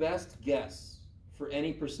is your best guess for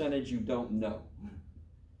any percentage you don't know?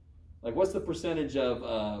 Like, what's the percentage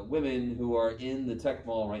of women who are in the tech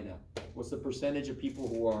mall right now? What's the percentage of people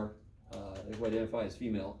who are who identify as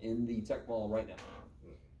female in the tech mall right now?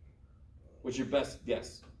 What's your best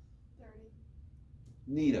guess? 30.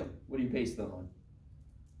 Nita, what do you base that on?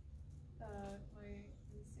 My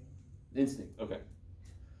instinct. Instinct, okay.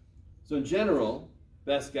 So in general,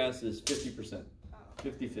 best guess is 50%, Oh.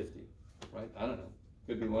 50-50, right? I don't know.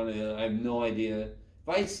 Could be one of the other. I have no idea. If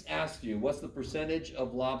I asked you, what's the percentage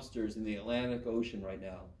of lobsters in the Atlantic Ocean right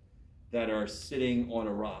now that are sitting on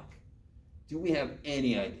a rock? Do we have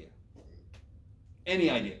any idea? Any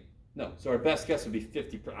idea? No. So our best guess would be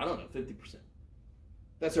 50%. I don't know, 50%.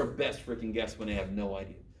 That's our best freaking guess when they have no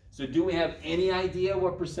idea. So do we have any idea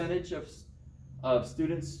what percentage of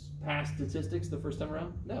students pass statistics the first time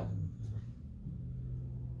around? No.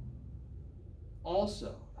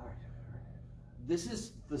 Also, this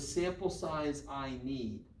is the sample size I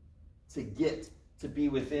need to get to be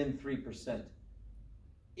within 3%.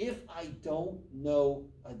 If I don't know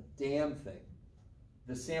a damn thing,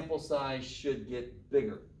 the sample size should get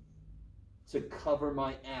bigger to cover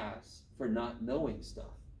my ass for not knowing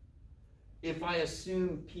stuff. If I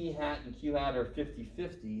assume P hat and Q hat are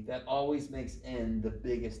 50-50, that always makes N the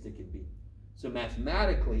biggest it can be. So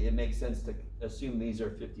mathematically, it makes sense to assume these are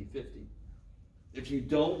 50-50. If you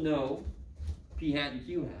don't know P hat and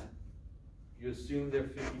Q hat, you assume they're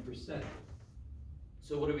 50%.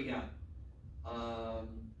 So what do we got?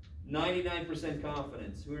 99%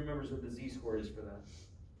 confidence. Who remembers what the Z-score is for that?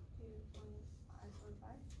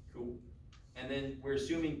 2.545. Cool. And then we're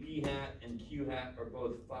assuming P hat and Q hat are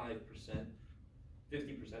both 5%,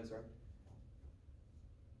 50%, sorry.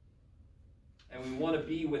 And we want to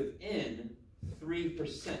be within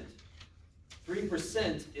 3%.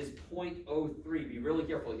 3% is 0.03. Be really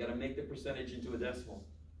careful. You got to make the percentage into a decimal,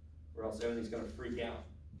 or else everything's going to freak out.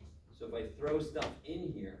 So if I throw stuff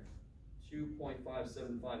in here,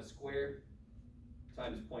 2.575 squared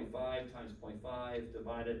times 0.5 times 0.5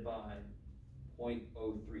 divided by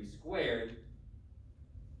 0.03 squared,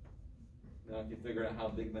 now I can figure out how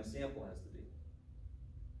big my sample has to be.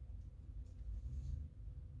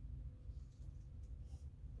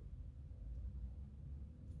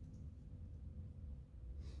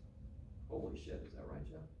 Holy shit, is that right,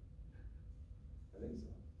 Jeff? I think so.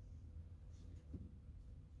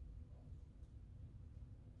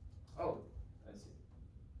 Oh, I see.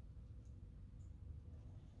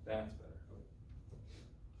 That's better. Okay.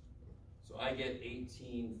 So I get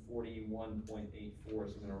 1841.84, so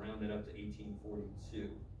I'm going to round it up to 1842. I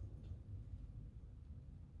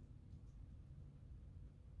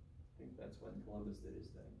think that's when Columbus did his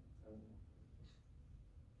thing. I don't know.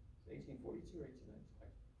 1842 or 1890?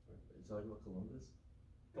 Are you talking about Columbus?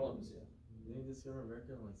 Columbus, yeah. Didn't he discover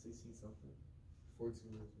America in like 16 something? 14.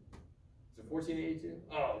 So 1482?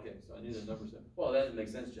 Oh, okay, so I knew the numbers then. Well, that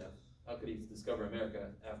makes sense, Jeff. How could he discover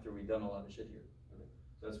America after we'd done a lot of shit here? Okay,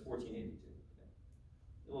 so that's 1482. Okay.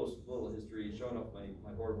 A little history, showing off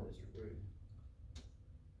my horrible history. Wait.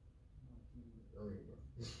 I don't even know.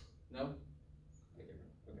 No? I can't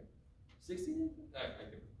remember. Okay. 16? I can't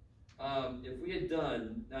remember. If we had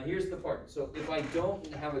done, now here's the part. So if I don't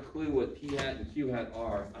have a clue what P hat and Q hat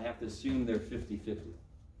are, I have to assume they're 50-50.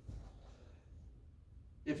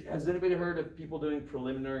 Has anybody heard of people doing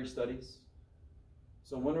preliminary studies?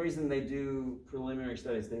 So one reason they do preliminary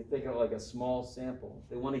studies, they take out like a small sample.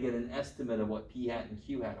 They want to get an estimate of what P hat and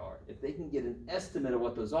Q hat are. If they can get an estimate of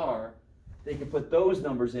what those are, they can put those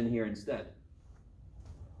numbers in here instead.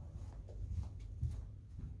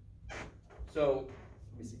 So,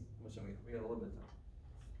 let me see. We got a little bit of time.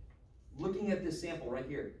 Looking at this sample right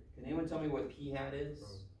here, can anyone tell me what P hat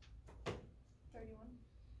is? 31.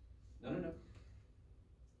 No.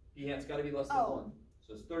 P hat's got to be less than 1.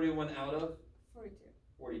 So it's 31 out of 42.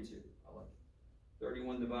 42. I like it.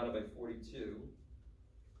 31 divided by 42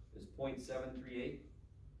 is 0.738.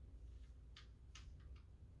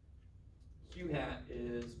 Q hat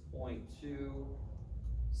is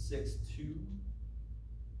 0.262.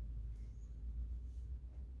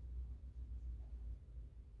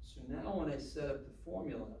 So now when I set up the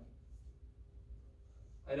formula,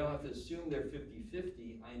 I don't have to assume they're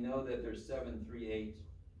 50-50. I know that they're 738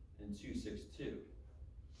 and 262.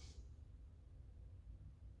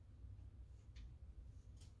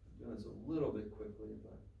 I'm doing this a little bit quickly,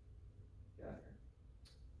 but got here.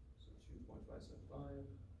 So 2.575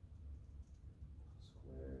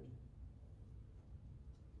 squared.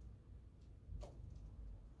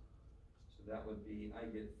 So that would be, I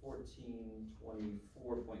get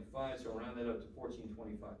 1424.5, so I'll round that up to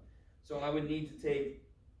 1425. So I would need to take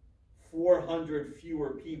 400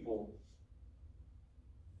 fewer people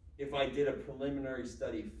if I did a preliminary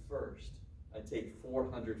study first. I'd take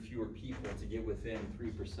 400 fewer people to get within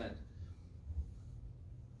 3%.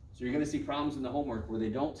 So you're going to see problems in the homework where they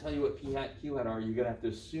don't tell you what P hat, Q hat are. You're going to have to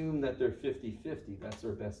assume that they're 50-50. That's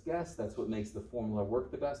their best guess. That's what makes the formula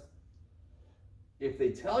work the best. If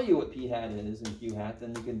they tell you what P hat is and Q hat,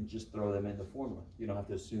 then you can just throw them in the formula. You don't have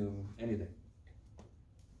to assume anything.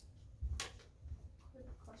 Quick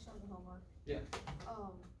question on the homework. Yeah.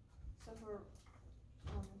 So for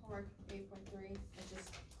homework 8.3, it's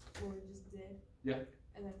just what we just did. Yeah.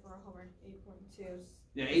 And then for homework 8.2.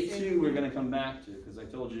 Yeah, 8.2 we're going to come back to because I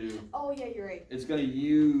told you Oh yeah, you're right. it's going to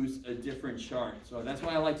use a different chart. So that's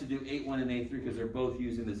why I like to do 8.1 and 8.3 because they're both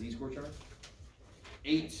using the Z-score chart.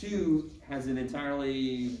 8.2 has an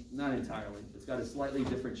not entirely, it's got a slightly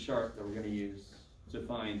different chart that we're going to use to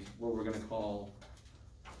find what we're going to call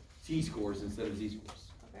T-scores instead of Z-scores.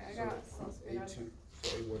 Okay, I got self A2,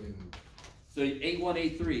 so A1 and, So A1,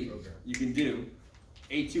 A3, okay. you can do.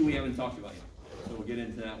 A2 we haven't talked about yet, so we'll get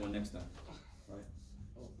into that one next time.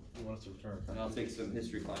 You want us to return? And I'll take some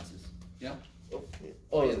history classes. Yeah?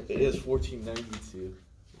 Oh, it is 1492.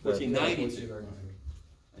 1492. 1492.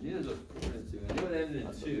 I knew there was a 4 and 2. I knew it ended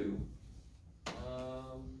in 2.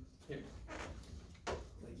 Here.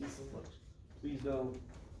 Thank you so much. Please don't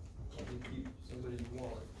keep somebody's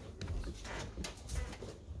wallet.